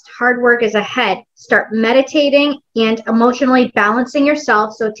rest. Hard work is ahead. Start meditating and emotionally balancing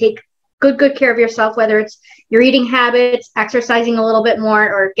yourself. So take good care of yourself, whether it's your eating habits, exercising a little bit more,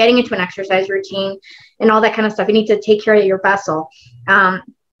 or getting into an exercise routine and all that kind of stuff. You need to take care of your vessel.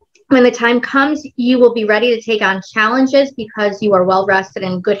 When the time comes, you will be ready to take on challenges because you are well rested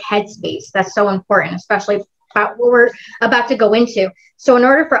and good headspace. That's so important, especially about what we're about to go into. So in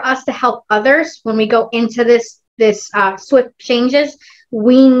order for us to help others, when we go into this swift changes,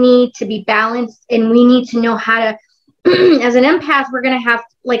 we need to be balanced and we need to know how to, as an empath, we're going to have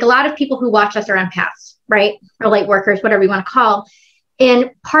like a lot of people who watch us are empaths, right? Or light workers, whatever you want to call.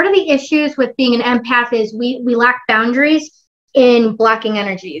 And part of the issues with being an empath is we lack boundaries in blocking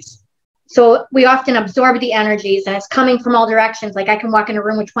energies. So we often absorb the energies and it's coming from all directions. Like I can walk in a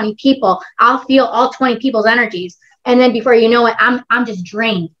room with 20 people. I'll feel all 20 people's energies. And then before you know it, I'm just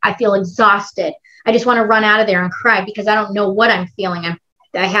drained. I feel exhausted. I just want to run out of there and cry because I don't know what I'm feeling.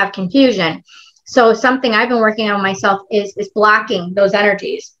 I have confusion. So something I've been working on myself is blocking those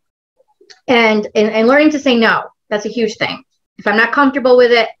energies and learning to say no. That's a huge thing. If I'm not comfortable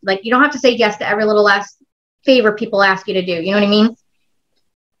with it, like you don't have to say yes to every little last favor people ask you to do. You know what I mean?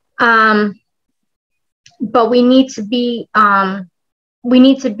 But we need to be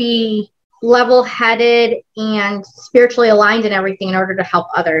level-headed and spiritually aligned in everything in order to help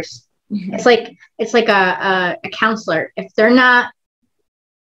others. Mm-hmm. It's like a counselor. If they're not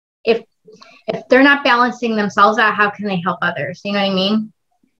balancing themselves out, how can they help others? You know what I mean?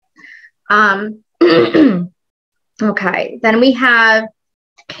 Okay. Then we have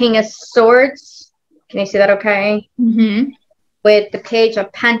King of Swords. Can you see that okay? Mm-hmm. With the Page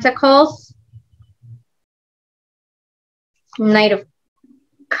of Pentacles, Knight of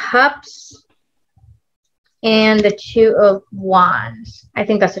Cups, and the 2 of Wands. I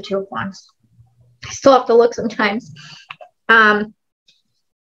think that's the 2 of Wands. I still have to look sometimes.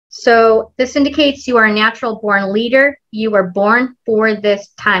 So this indicates you are a natural born leader. You were born for this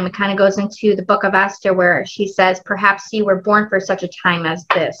time. It kind of goes into the book of Esther where she says, perhaps you were born for such a time as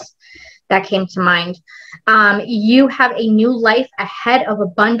this. That came to mind. You have a new life ahead of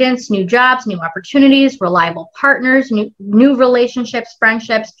abundance, new jobs, new opportunities, reliable partners, new relationships,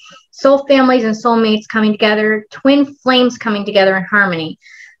 friendships, soul families and soulmates coming together, twin flames coming together in harmony.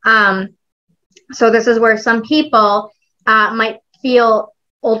 So this is where some people might feel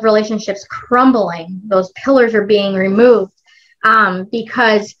old relationships crumbling. Those pillars are being removed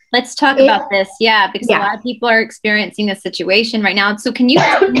because let's talk about this. Yeah, because a lot of people are experiencing this situation right now. So can you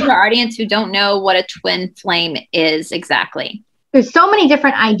explain to our audience who don't know what a twin flame is exactly? There's so many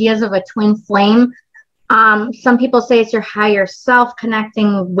different ideas of a twin flame. Some people say it's your higher self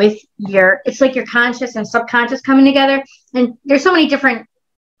connecting with it's like your conscious and subconscious coming together. And there's so many different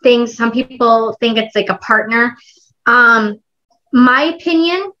things. Some people think it's like a partner. My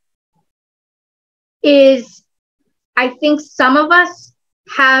opinion, is I think some of us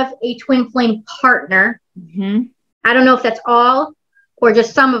have a twin flame partner. Mm-hmm. I don't know if that's all or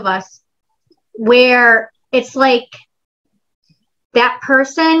just some of us, where it's like that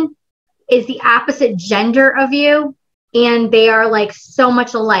person is the opposite gender of you, and they are like so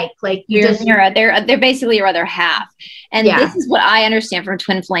much alike. Like they're basically your other half. And this is what I understand from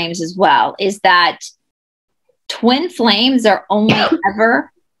twin flames as well, is that twin flames are only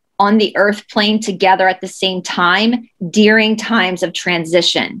ever on the earth plane together at the same time during times of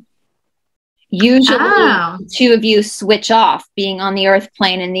transition. Usually the two of you switch off being on the earth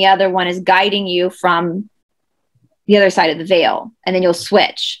plane, and the other one is guiding you from the other side of the veil, and then you'll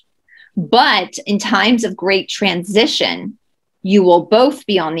switch. But in times of great transition, you will both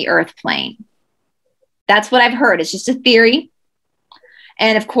be on the earth plane. That's what I've heard. It's just a theory.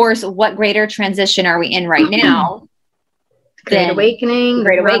 And of course, what greater transition are we in right now? Great awakening,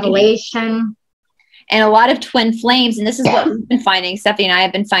 revelation. And a lot of twin flames, and this is what we've been finding, Stephanie and I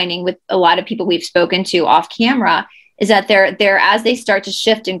have been finding with a lot of people we've spoken to off camera, is that they're as they start to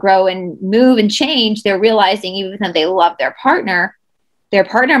shift and grow and move and change, they're realizing even though they love their partner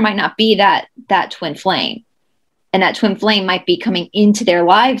might not be that twin flame. And that twin flame might be coming into their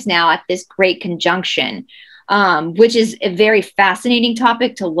lives now at this great conjunction, which is a very fascinating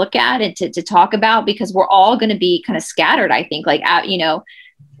topic to look at and to talk about, because we're all going to be kind of scattered, I think, like,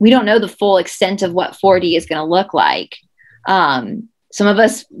 we don't know the full extent of what 4D is going to look like. Some of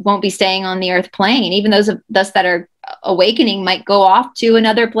us won't be staying on the earth plane. Even those of us that are awakening might go off to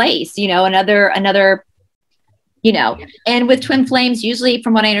another place, another, and with twin flames, usually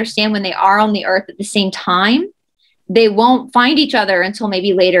from what I understand, when they are on the earth at the same time, they won't find each other until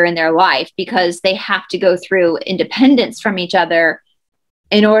maybe later in their life, because they have to go through independence from each other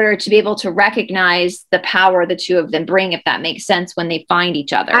in order to be able to recognize the power the two of them bring, if that makes sense, when they find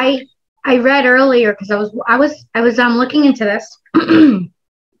each other. I read earlier, because I was looking into this.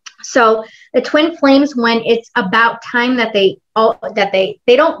 So the twin flames, when it's about time that they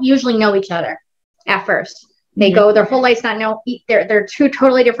don't usually know each other at first. They go their whole lives not know. They're two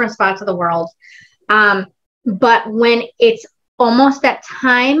totally different spots of the world. But when it's almost that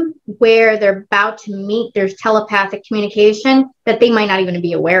time where they're about to meet, there's telepathic communication that they might not even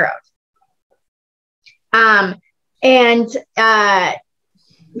be aware of.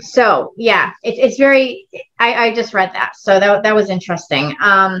 So yeah, it's very, I just read that. So that was interesting.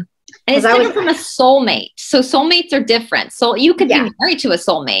 And it's different from a soulmate. So soulmates are different. So you could be married to a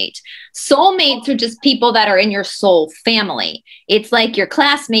soulmate. Soulmates are just people that are in your soul family. It's like your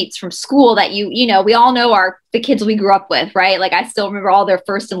classmates from school that we all know the kids we grew up with, right? Like I still remember all their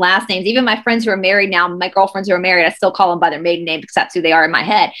first and last names. Even my friends who are married now, my girlfriends who are married, I still call them by their maiden name because that's who they are in my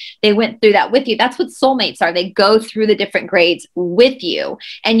head. They went through that with you. That's what soulmates are. They go through the different grades with you.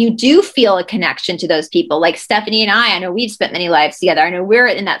 And you do feel a connection to those people. Like Stephanie and I know we've spent many lives together. I know we're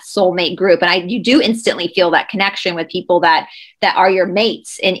in that soulmate group. And you do instantly feel that connection with people that are your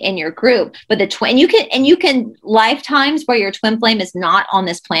mates in your group. But the twin, you can lifetimes where your twin flame is not on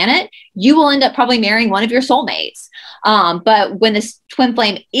this planet, you will end up probably marrying one of your soulmates. But when this twin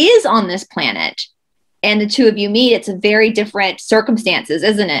flame is on this planet and the two of you meet, it's a very different circumstances,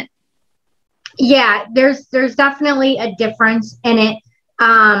 isn't it? Yeah, there's definitely a difference in it.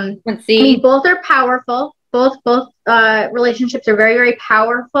 Let's see. I mean, both are powerful. Both relationships are very, very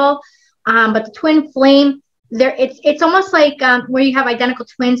powerful. But the twin flame, it's almost like where you have identical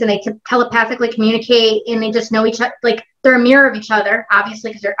twins and they telepathically communicate and they just know each other, like they're a mirror of each other,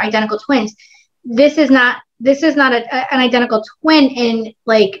 obviously, because they're identical twins. This is not an identical twin in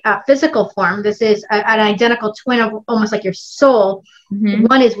like physical form. This is an identical twin of almost like your soul. Mm-hmm.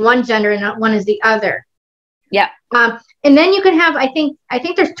 One is one gender and one is the other. Yeah. And then you can have, I think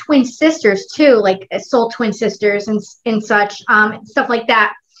there's twin sisters too, like soul twin sisters and such, stuff like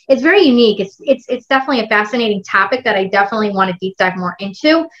that. It's very unique. It's definitely a fascinating topic that I definitely want to deep dive more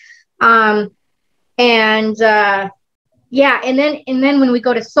into. Yeah. And then when we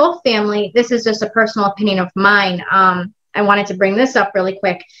go to soul family, this is just a personal opinion of mine. I wanted to bring this up really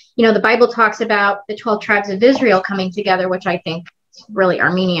quick. The Bible talks about the 12 tribes of Israel coming together, which I think is really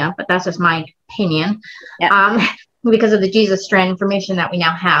Armenia, but that's just my opinion. Yeah. Because of the Jesus strand information that we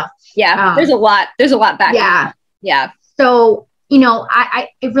now have. Yeah. There's a lot back. Yeah. Yeah. So, I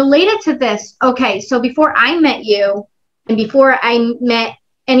related to this. Okay. So before I met you and before I met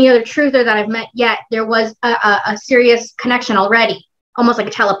any other truther that I've met yet, there was a serious connection already, almost like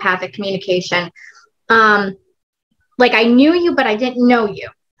a telepathic communication. Like I knew you, but I didn't know you.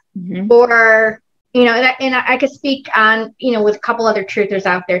 Mm-hmm. Or, and I could speak on, with a couple other truthers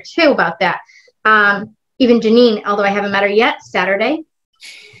out there too about that. Even Janine, although I haven't met her yet, Saturday.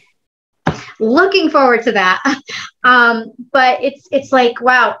 looking forward to that. But it's like,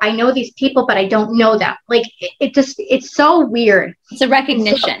 wow, I know these people, but I don't know them. Like it's so weird. It's a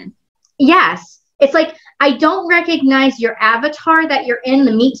recognition. Yes. It's like, I don't recognize your avatar that you're in,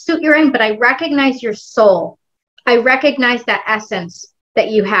 the meat suit you're in, but I recognize your soul. I recognize that essence that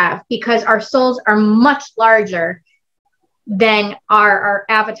you have, because our souls are much larger than our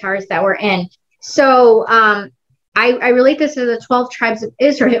avatars that we're in. So I relate this to the 12 tribes of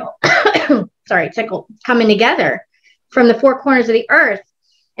Israel. Sorry, tickle, coming together from the four corners of the earth.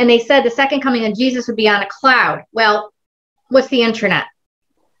 And they said the second coming of Jesus would be on a cloud. Well, what's the internet?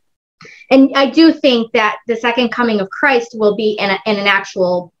 And I do think that the second coming of Christ will be in an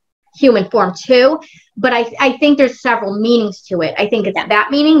actual human form too. But I think there's several meanings to it. I think it's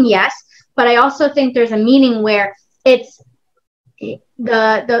that meaning, yes. But I also think there's a meaning where it's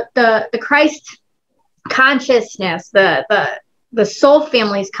the Christ consciousness, the soul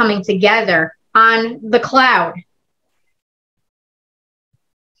families coming together on the cloud.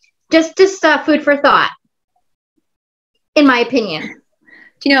 Just food for thought, in my opinion.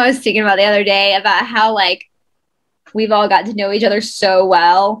 Do you know, I was thinking about the other day about how like we've all got to know each other so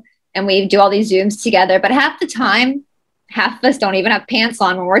well, and we do all these Zooms together, but half the time, half of us don't even have pants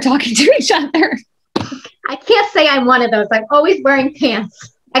on when we're talking to each other. I can't say I'm one of those. I'm always wearing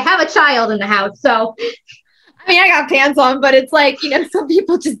pants. I have a child in the house, so. I mean, I got pants on, but it's like, you know, some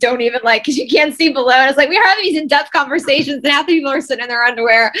people just don't even like, because you can't see below. And it's like, we're having these in-depth conversations, and half the people are sitting in their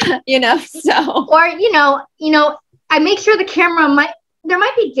underwear, you know, so. Or, you know, I make sure the camera there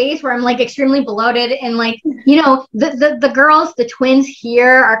might be days where I'm like extremely bloated, and like, you know, the girls, the twins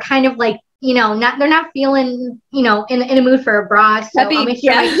here are kind of like, you know, they're not feeling, you know, in a mood for a bra. So I'll make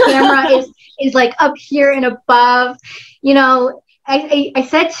sure my camera is like up here and above, you know. I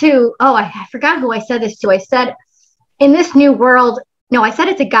said to, I forgot who I said this to. I said, in this new world, no, I said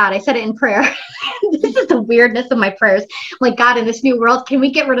it to God. I said it in prayer. This is the weirdness of my prayers. Like, God, in this new world, can we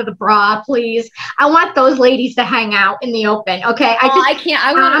get rid of the bra, please? I want those ladies to hang out in the open. Okay. I can't.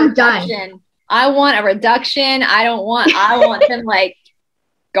 I'm done. I want a reduction. I want them like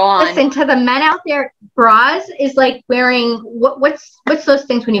gone. Listen, to the men out there, bras is like wearing, what's those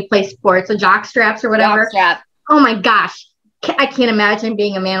things when you play sports, the jock straps or whatever? Jock strap. Oh my gosh. I can't imagine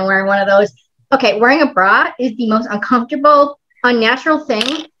being a man wearing one of those. Okay, wearing a bra is the most uncomfortable, unnatural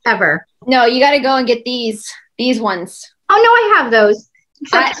thing ever. No, you got to go and get these ones. Oh, no, I have those.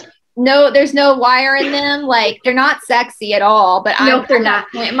 No, there's no wire in them. Like, they're not sexy at all, but nope, they're not.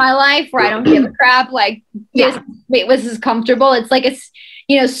 In my life where I don't give a crap. Like, this is comfortable. It's like, it's,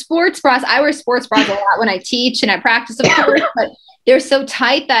 you know, sports bras. I wear sports bras a lot when I teach and I practice, of course, but they're so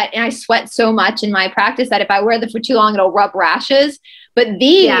tight and I sweat so much in my practice that if I wear them for too long, it'll rub rashes. But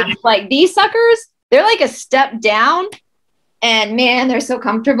these suckers, they're like a step down, and man, they're so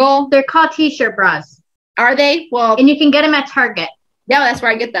comfortable. They're called t-shirt bras. Are they? Well, and you can get them at Target. Yeah, that's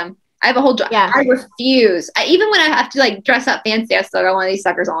where I get them. I have a whole I refuse. Even when I have to like dress up fancy, I still got one of these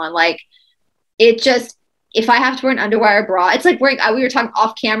suckers on. Like, it just, if I have to wear an underwire bra, it's like wearing, we were talking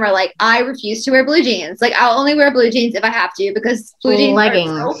off camera, like I refuse to wear blue jeans. Like, I'll only wear blue jeans if I have to, because blue jeans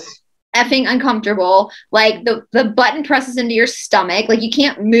leggings are so effing uncomfortable. Like the button presses into your stomach, like you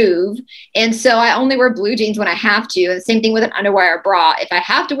can't move. And so I only wear blue jeans when I have to. And the same thing with an underwire bra. If I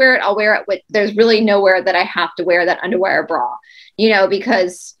have to wear it, I'll wear it with, there's really nowhere that I have to wear that underwire bra, you know,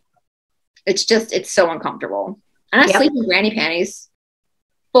 because it's so uncomfortable. And I sleep in granny panties,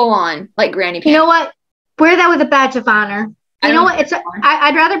 full on, like granny panties. You know what? Wear that with a badge of honor. You know what?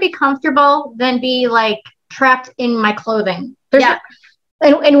 I'd rather be comfortable than be like trapped in my clothing.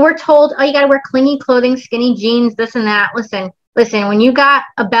 And we're told, oh, you got to wear clingy clothing, skinny jeans, this and that. Listen, when you got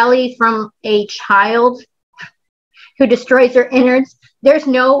a belly from a child who destroys their innards, there's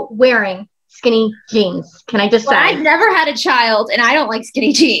no wearing skinny jeans. Can I just say? I've never had a child, and I don't like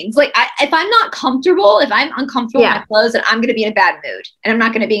skinny jeans. Like, if I'm not comfortable, if I'm uncomfortable in my clothes, then I'm going to be in a bad mood, and I'm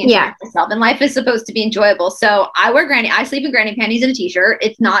not going to be enjoying myself. And life is supposed to be enjoyable. So I sleep in granny panties and a t-shirt.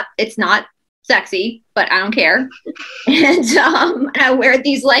 It's not sexy, but I don't care. And I wear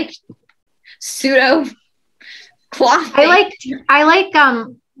these like pseudo cloth. I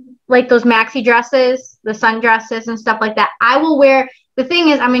like those maxi dresses, the sundresses and stuff like that. I will wear. The thing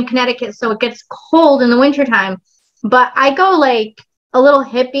is, I'm in Connecticut, so it gets cold in the wintertime, but I go like a little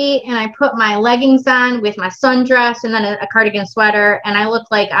hippie, and I put my leggings on with my sundress and then a cardigan sweater, and I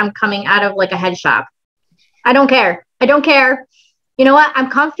look like I'm coming out of like a head shop. I don't care. You know what? I'm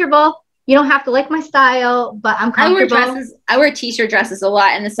comfortable. You don't have to like my style, but I'm comfortable. I wear t-shirt dresses a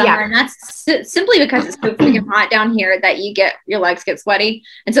lot in the summer, and that's simply because it's so freaking hot down here that your legs get sweaty.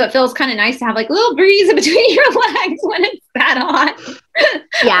 And so it feels kind of nice to have like a little breeze in between your legs when it's that hot.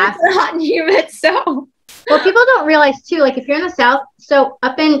 Yeah. Hot and humid. So well, people don't realize too, like if you're in the South, so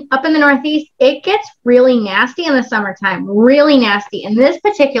up in the Northeast, it gets really nasty in the summertime, really nasty. And this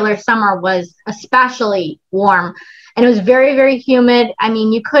particular summer was especially warm, and it was very, very humid. I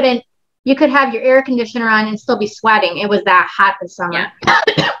mean, you could have your air conditioner on and still be sweating. It was that hot this summer.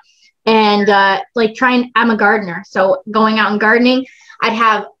 Yeah. And I'm a gardener, so going out and gardening,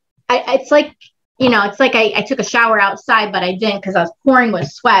 it's like I took a shower outside, but I didn't because I was pouring with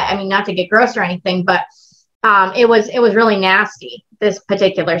sweat. I mean, not to get gross or anything, but it was really nasty this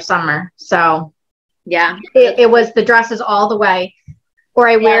particular summer. So yeah, it was the dresses all the way, or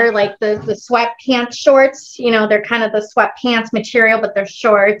I wear like the sweatpants shorts. They're kind of the sweatpants material, but they're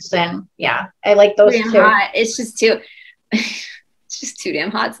shorts, and yeah, I like those too. Hot. It's just too. It's just too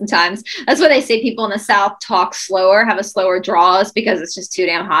damn hot sometimes. That's why they say people in the South talk slower, have a slower draws, because it's just too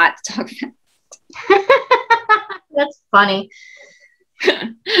damn hot to talk fast. That's funny.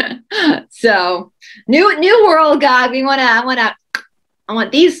 So new world, God. I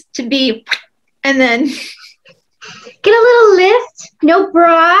want these to be, and then get a little lift, no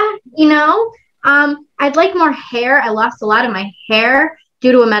bra. I'd like more hair. I lost a lot of my hair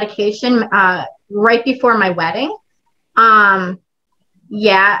due to a medication right before my wedding.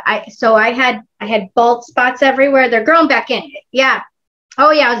 Yeah, I had bald spots everywhere. They're growing back in. Yeah.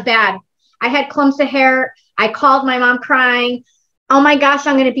 Oh yeah, it was bad. I had clumps of hair. I called my mom crying. Oh my gosh,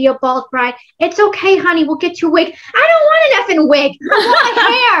 I'm going to be a bald bride. It's okay, honey. We'll get you a wig. I don't want an effing wig. I want my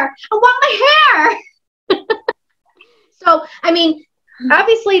hair. I want my hair. So, I mean,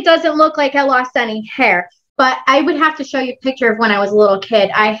 obviously it doesn't look like I lost any hair, but I would have to show you a picture of when I was a little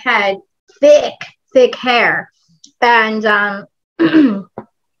kid. I had thick hair. And,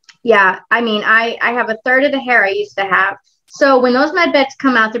 yeah, I mean, I have a third of the hair I used to have. So when those med beds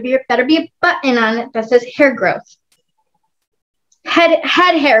come out, there better be a button on it that says hair growth. Head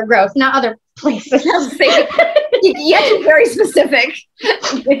hair growth, not other places. You have to be very specific.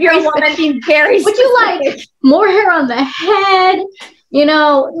 If you're a woman, be very specific. Would you like more hair on the head?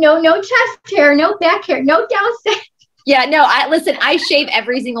 No chest hair, no back hair, no downstairs. Yeah, no, I shave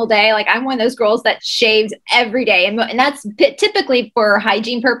every single day. Like, I'm one of those girls that shaves every day. And that's typically for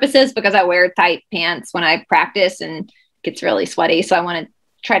hygiene purposes, because I wear tight pants when I practice and it gets really sweaty. So I want to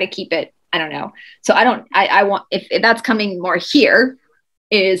try to keep it, I don't know. So I want, if that's coming more here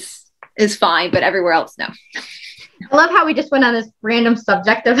is fine, but everywhere else, no. I love how we just went on this random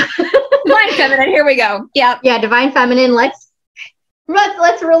subject of Divine Feminine. Here we go. Yeah. Yeah. Divine Feminine. Let's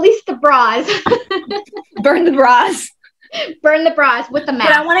release the bras. Burn the bras. Burn the bras with the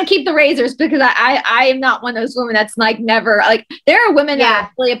mask. But I want to keep the razors, because I am not one of those women that's like never, like, there are women that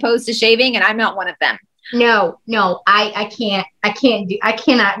are really opposed to shaving, and I'm not one of them. No, I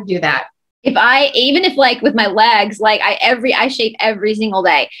cannot do that. Even if like with my legs, like I shave every single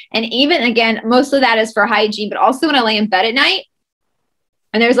day. And even again, most of that is for hygiene, but also when I lay in bed at night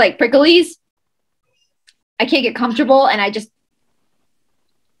and there's like pricklies, I can't get comfortable, and I just,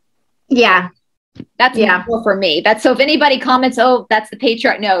 yeah, that's more for me. That's, so if anybody comments, oh, that's the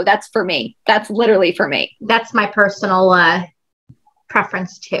patriarch, no, that's for me. That's literally for me. That's my personal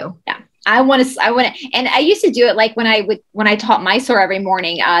preference too. Yeah. I want to, and I used to do it like when I taught Mysore every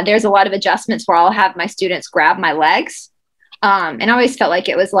morning. There's a lot of adjustments where I'll have my students grab my legs. And I always felt like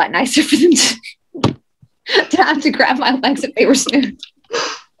it was a lot nicer for them to have to grab my legs if they were smooth.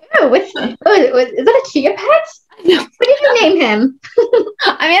 Ew, is that a chia pet? No. What did you name him?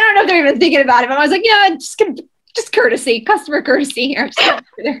 I mean, I don't know if they're even thinking about it, but I was like, just courtesy, customer courtesy here.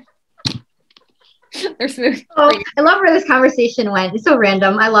 They're smooth. Oh, I love where this conversation went. It's so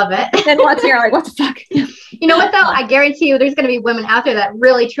random. I love it. And watching her like, what the fuck? You know what though? I guarantee you there's going to be women out there that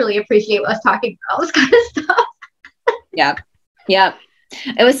really, truly appreciate us talking about all this kind of stuff. Yeah.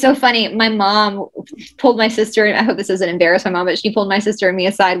 It was so funny. My mom pulled my sister, I hope this doesn't embarrass my mom, but she pulled my sister and me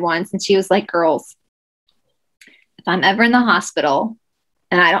aside once, and she was like, girls, if I'm ever in the hospital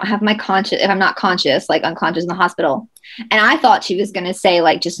and I don't have my if I'm not conscious, like unconscious in the hospital, and I thought she was going to say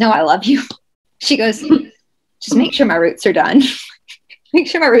like, just know I love you. She goes, just make sure my roots are done. Make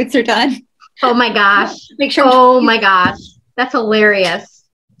sure my roots are done. Oh my gosh. Make sure. Oh my gosh. That's hilarious.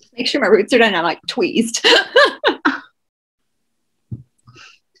 Make sure my roots are done. I'm like tweezed.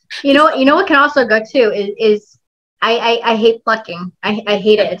 You know what can also go too is I hate plucking. I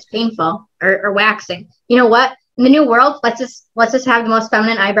hate it. It's painful, or waxing. You know what? In the new world, let's just have the most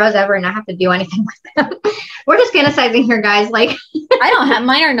feminine eyebrows ever and not have to do anything with them. We're just fantasizing here, guys. Like I don't have,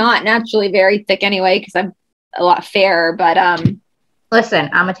 mine are not naturally very thick anyway, because I'm a lot fairer, but listen,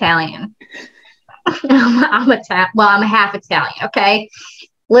 I'm Italian. I'm a half Italian, okay?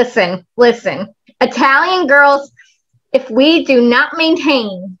 Listen. Italian girls, if we do not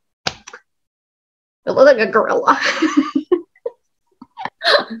maintain, it looks like a gorilla.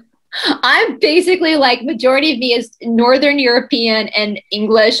 I'm basically like, majority of me is Northern European and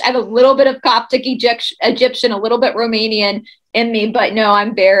English. I have a little bit of Coptic Egyptian, a little bit Romanian in me, but no,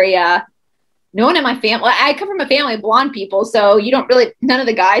 I'm very, no one in my family, I come from a family of blonde people, so you don't really, none of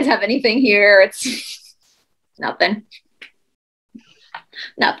the guys have anything here. It's nothing.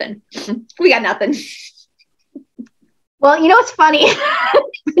 Nothing. We got nothing. Well, you know what's funny? I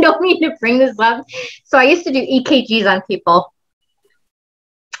don't mean to bring this up. So I used to do EKGs on people.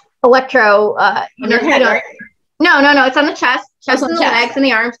 Electro, your head, right? No, it's on the chest and the legs and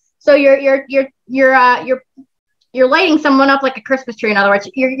the arms. So you're lighting someone up like a Christmas tree. In other words,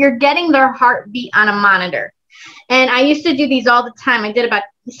 you're getting their heartbeat on a monitor. And I used to do these all the time. I did about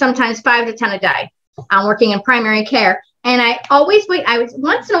sometimes 5 to 10 a day. I'm working in primary care. And I always I would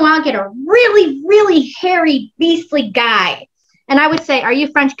once in a while get a really, really hairy, beastly guy. And I would say, "Are you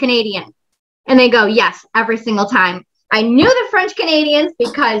French Canadian?" And they go, "Yes," every single time. I knew the French Canadians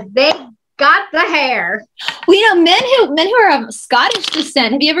because they got the hair. Well, you know, men who are of Scottish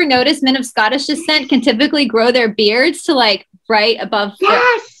descent, have you ever noticed men of Scottish descent can typically grow their beards to like right above?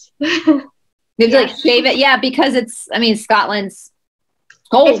 Yes. Maybe like shave it. Yeah, because Scotland's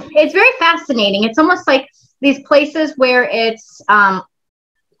cold. It's very fascinating. It's almost like these places where it's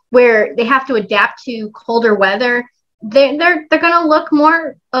where they have to adapt to colder weather. They're going to look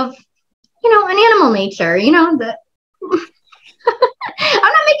more of, an animal nature. I'm not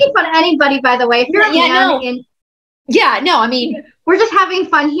making fun of anybody, by the way. If you're a man, we're just having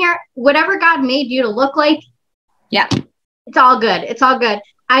fun here. Whatever God made you to look like, it's all good. It's all good.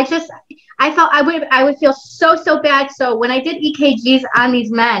 I felt I would feel so bad. So when I did EKGs on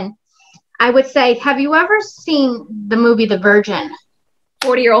these men, I would say, "Have you ever seen the movie The Virgin?"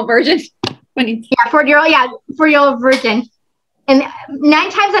 40-year-old virgin. 40-year-old virgin. And 9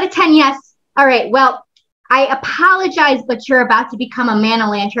 times out of 10, yes. All right. Well, I apologize, but you're about to become a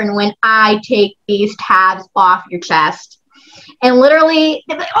man-o'-lantern when I take these tabs off your chest. And literally,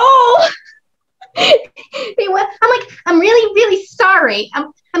 they're like, "Oh!" I'm like, "I'm really, really sorry.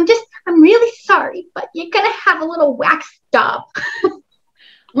 I'm really sorry, but you're gonna have a little wax stub."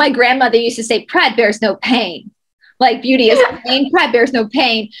 My grandmother used to say, "Pride bears no pain." Like beauty is pain, pride bears no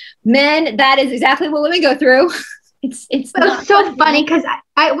pain. Men, that is exactly what women go through. It was so funny because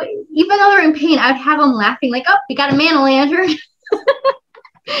I even though they're in pain, I'd have them laughing like, "Oh, you got a man-o'-lantern."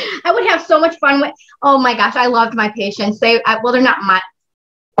 I would have so much fun with. Oh my gosh, I loved my patients. They're not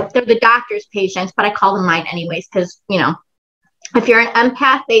they're the doctor's patients, but I call them mine anyways because if you're an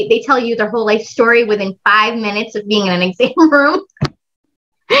empath, they tell you their whole life story within 5 minutes of being in an exam room.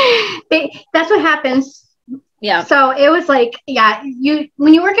 That's what happens. Yeah. So it was like,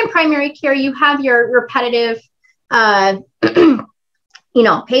 when you work in primary care, you have your repetitive,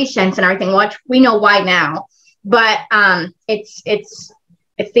 patients and everything, which we know why now, but it's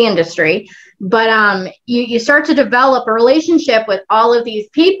the industry. But you start to develop a relationship with all of these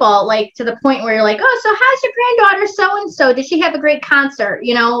people, like to the point where you're like, "Oh, so how's your granddaughter so-and-so? Did she have a great concert?"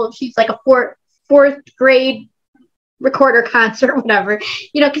 She's like a fourth grade recorder concert, whatever,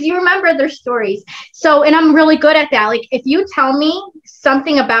 because you remember their stories. So, and I'm really good at that. Like, if you tell me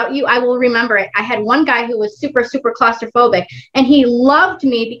something about you, I will remember it. I had one guy who was super, super claustrophobic, and he loved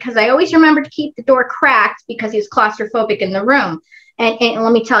me because I always remembered to keep the door cracked because he was claustrophobic in the room. And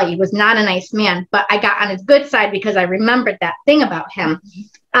let me tell you, he was not a nice man, but I got on his good side because I remembered that thing about him.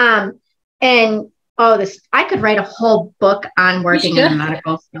 I could write a whole book on working in the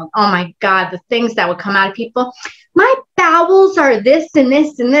medical field. Oh my God, the things that would come out of people. "My bowels are this and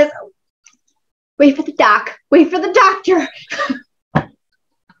this and this." Wait for the doctor. Wait for the doctor.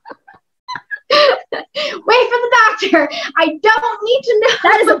 I don't need to know.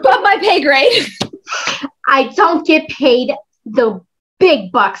 That is above my pay grade. I don't get paid the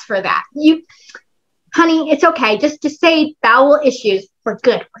big bucks for that. Honey, it's okay. Just say bowel issues. We're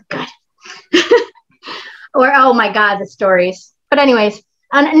good. Or, oh my God, the stories. But anyways,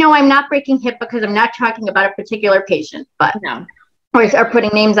 no, I'm not breaking HIPAA because I'm not talking about a particular patient, but no, or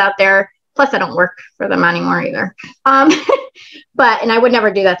putting names out there. Plus, I don't work for them anymore either. And I would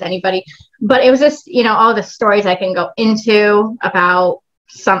never do that to anybody. But it was just, all the stories I can go into about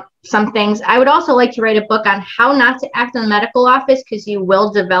some things. I would also like to write a book on how not to act in the medical office because you will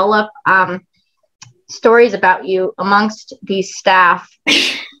develop stories about you amongst these staff.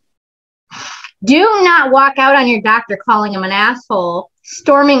 Do not walk out on your doctor calling him an asshole,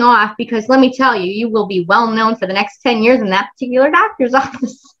 storming off, because let me tell you, you will be well known for the next 10 years in that particular doctor's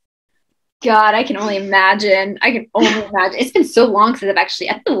office. God, I can only imagine. I can only imagine. It's been so long since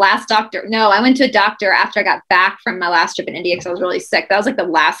at the last doctor. No, I went to a doctor after I got back from my last trip in India because I was really sick. That was like the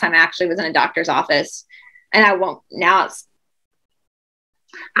last time I actually was in a doctor's office. And I won't, now it's.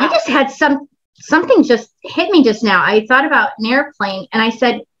 I just had something just hit me just now. I thought about an airplane and I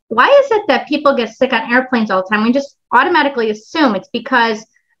said, why is it that people get sick on airplanes all the time? We just automatically assume it's because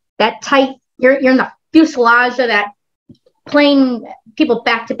that tight, you're in the fuselage of that plane, people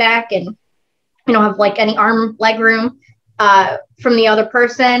back to back, and you don't have like any arm leg room from the other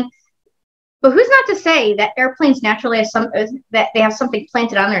person. But who's not to say that airplanes naturally have that they have something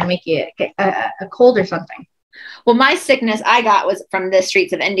planted on there to make you get a cold or something? Well, my sickness I got was from the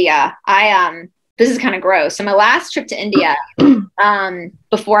streets of India. This is kind of gross. So my last trip to India,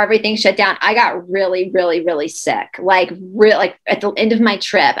 before everything shut down, I got really, really, really sick. Like at the end of my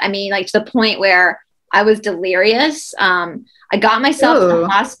trip. I mean, like to the point where I was delirious. I got myself to the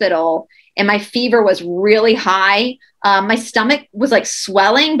hospital and my fever was really high. My stomach was like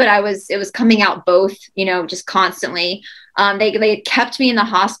swelling, but it was coming out both, just constantly. They kept me in the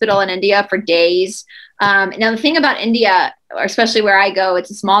hospital in India for days. Now the thing about India, or especially where I go,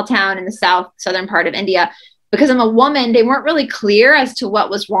 it's a small town in the southern part of India. Because I'm a woman, they weren't really clear as to what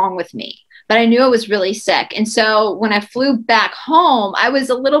was wrong with me. But I knew I was really sick. And so when I flew back home, I was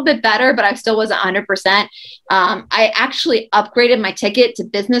a little bit better, but I still wasn't 100%. I actually upgraded my ticket to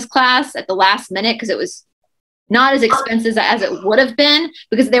business class at the last minute because it was not as expensive as it would have been,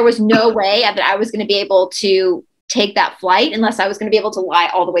 because there was no way that I was going to be able to take that flight unless I was going to be able to lie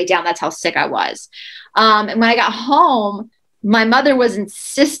all the way down. That's how sick I was. And when I got home, my mother was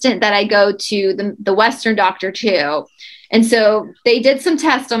insistent that I go to the Western doctor too. And so they did some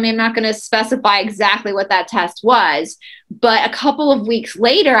tests on me. I'm not going to specify exactly what that test was, but a couple of weeks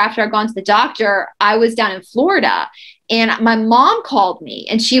later, after I'd gone to the doctor, I was down in Florida and my mom called me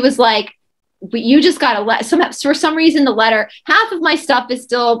and she was like, you just got a letter. For some reason, the letter, half of my stuff is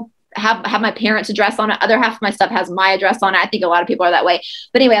still have my parents' address on it. Other half of my stuff has my address on it. I think a lot of people are that way.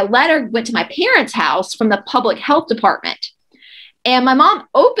 But anyway, a letter went to my parents' house from the public health department. And my mom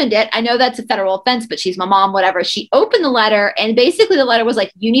opened it. I know that's a federal offense, but she's my mom, whatever. She opened the letter and basically the letter was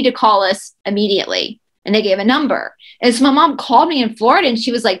like, you need to call us immediately. And they gave a number. And so my mom called me in Florida and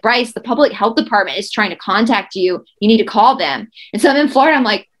she was like, Bryce, the public health department is trying to contact you. You need to call them. And so I'm in Florida. I'm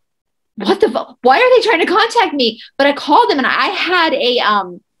like, why are they trying to contact me? But I called them and I had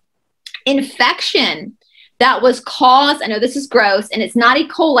a infection that was caused, I know this is gross, and it's not E.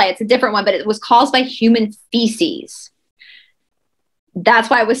 coli, it's a different one, but it was caused by human feces. That's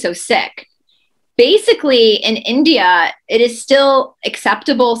why I was so sick. Basically, in India, it is still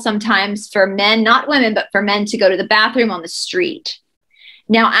acceptable sometimes for men, not women, but for men to go to the bathroom on the street.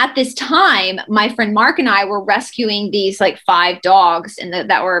 Now, at this time, my friend Mark and I were rescuing these like 5 dogs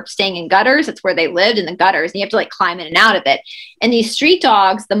that were staying in gutters. That's where they lived, in the gutters. And you have to like climb in and out of it. And these street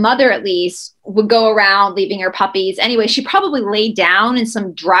dogs, the mother at least, would go around leaving her puppies. Anyway, she probably laid down in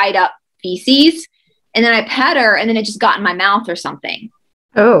some dried up feces. And then I pet her and then it just got in my mouth or something.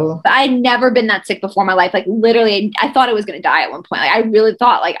 Oh, but I'd never been that sick before in my life. Like literally, I thought I was going to die at one point. Like I really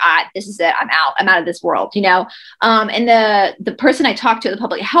thought like, this is it. I'm out of this world, And the person I talked to at the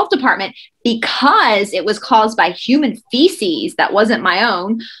public health department, because it was caused by human feces that wasn't my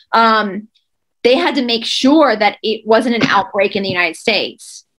own, they had to make sure that it wasn't an outbreak in the United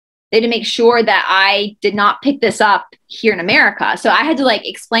States. They had to make sure that I did not pick this up here in America. So I had to like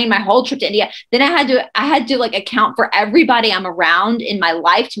explain my whole trip to India. Then I had to like account for everybody I'm around in my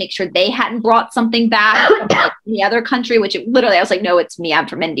life to make sure they hadn't brought something back from like, the other country, which literally I was like, no, it's me. I'm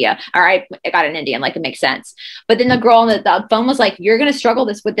from India. All right. I got an Indian. Like it makes sense. But then the girl on the phone was like, you're going to struggle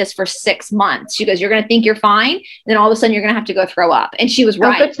with this for 6 months. She goes, you're going to think you're fine. And then all of a sudden you're going to have to go throw up. And she was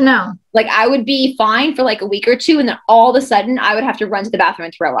right. Good to know. Like I would be fine for like a week or two. And then all of a sudden I would have to run to the bathroom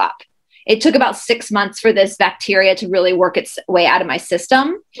and throw up. It took about 6 months for this bacteria to really work its way out of my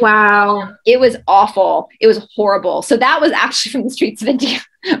system. Wow. It was awful. It was horrible. So that was actually from the streets of India.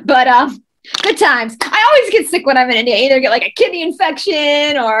 But good times. I always get sick when I'm in India. I either get like a kidney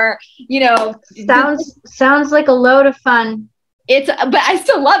infection or, Sounds like a load of fun. But I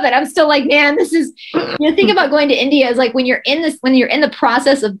still love it. I'm still like, man, this is, the thing about going to India is like when you're in the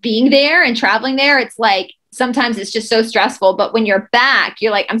process of being there and traveling there, it's like, sometimes it's just so stressful, but when you're back,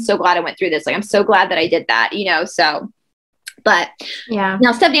 you're like, I'm so glad I went through this. Like, I'm so glad that I did that, so, but yeah.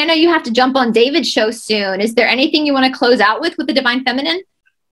 Now, Stephanie, I know you have to jump on David's show soon. Is there anything you want to close out with the Divine Feminine?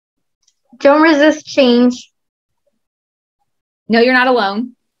 Don't resist change. No, you're not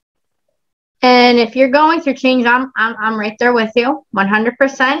alone. And if you're going through change, I'm right there with you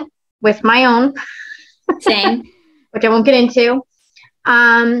 100% with my own. Same. Which I won't get into.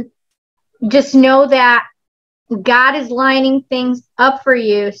 just know that God is lining things up for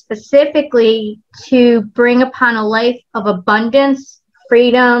you specifically to bring upon a life of abundance,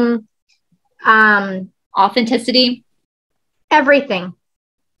 freedom, authenticity, everything.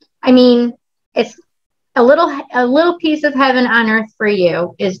 I mean, it's a little piece of heaven on earth for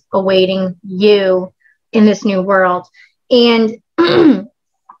you is awaiting you in this new world. And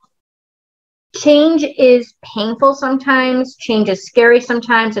change is painful sometimes. Change is scary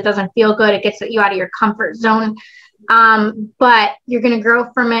sometimes. It doesn't feel good. It gets you out of your comfort zone. But you're going to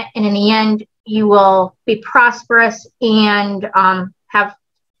grow from it. And in the end, you will be prosperous and have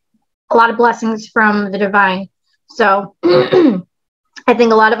a lot of blessings from the divine. So I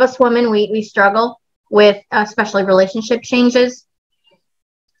think a lot of us women, we struggle with especially relationship changes,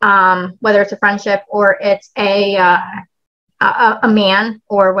 whether it's a friendship or it's a man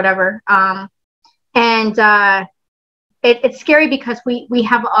or whatever. It's scary because we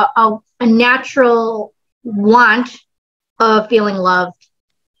have a natural want of feeling loved,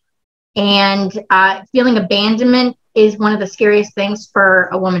 and feeling abandonment is one of the scariest things for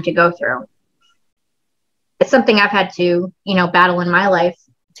a woman to go through. It's something I've had to, battle in my life.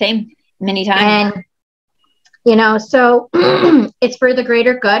 Same, many times. And, so it's for the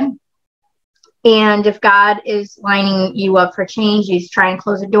greater good. And if God is lining you up for change, he's trying to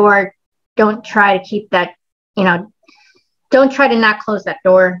close a door. Don't try to keep that, don't try to not close that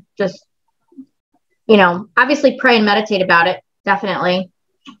door. Just, obviously pray and meditate about it. Definitely.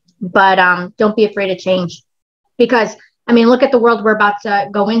 But don't be afraid of change, because look at the world we're about to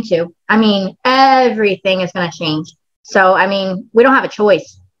go into. Everything is going to change. So, we don't have a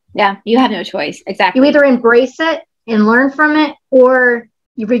choice. Yeah, you have no choice. Exactly. You either embrace it and learn from it, or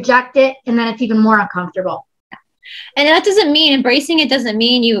you reject it, and then it's even more uncomfortable. And that doesn't mean embracing it doesn't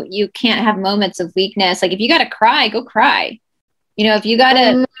mean you can't have moments of weakness. Like if you got to cry, go cry. If you got to.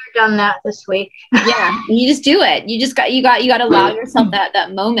 I've never done that this week. Yeah, you just do it. You got to allow yourself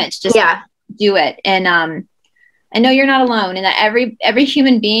that moment. Just do it. And I know you're not alone, and that every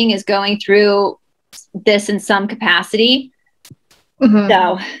human being is going through this in some capacity. Mm-hmm.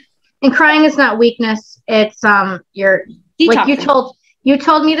 So, and crying is not weakness. It's you're like you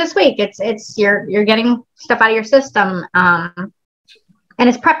told me this week. It's you're getting stuff out of your system, and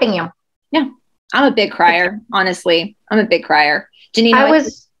it's prepping you. Yeah, I'm a big crier. Honestly, I'm a big crier. Janina,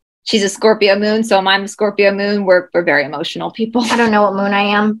 she's a Scorpio moon, so I'm a Scorpio moon. We're very emotional people. I don't know what moon I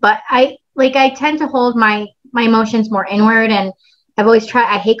am, but I tend to hold my emotions more inward, and I've always tried.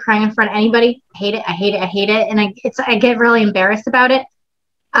 I hate crying in front of anybody. I hate it, and I get really embarrassed about it.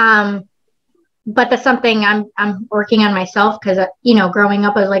 But that's something I'm working on myself, because growing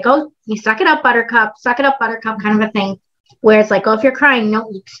up I was like, oh, you suck it up, buttercup, kind of a thing, where it's like, oh, if you're crying,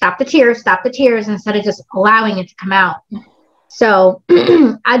 no, stop the tears, instead of just allowing it to come out. So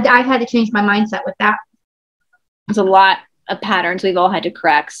I've had to change my mindset with that. There's a lot of patterns we've all had to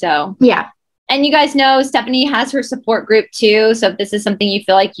correct. So yeah. And you guys know Stephanie has her support group too. So if this is something you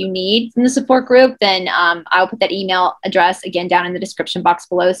feel like you need from the support group, then I'll put that email address again down in the description box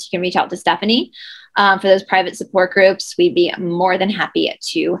below, so you can reach out to Stephanie for those private support groups. We'd be more than happy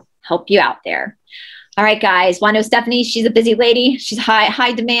to help you out there. All right, guys. Want to know Stephanie? She's a busy lady. She's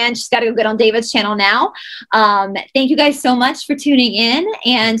high demand. She's got to go get on David's channel now. Thank you guys so much for tuning in.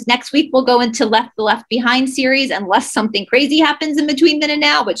 And next week we'll go into the Left Behind series, unless something crazy happens in between then and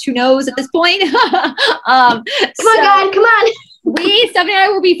now, which who knows at this point. Come on, God, come on. Stephanie and I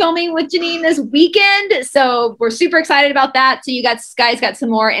will be filming with Janine this weekend, so we're super excited about that. So you guys got some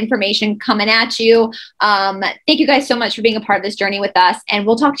more information coming at you. Thank you guys so much for being a part of this journey with us, and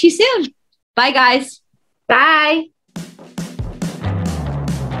we'll talk to you soon. Bye, guys. Bye.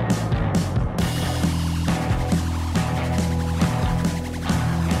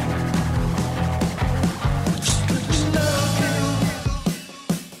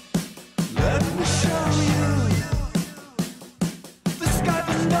 Let me show you the sky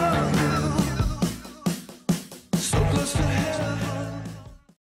below.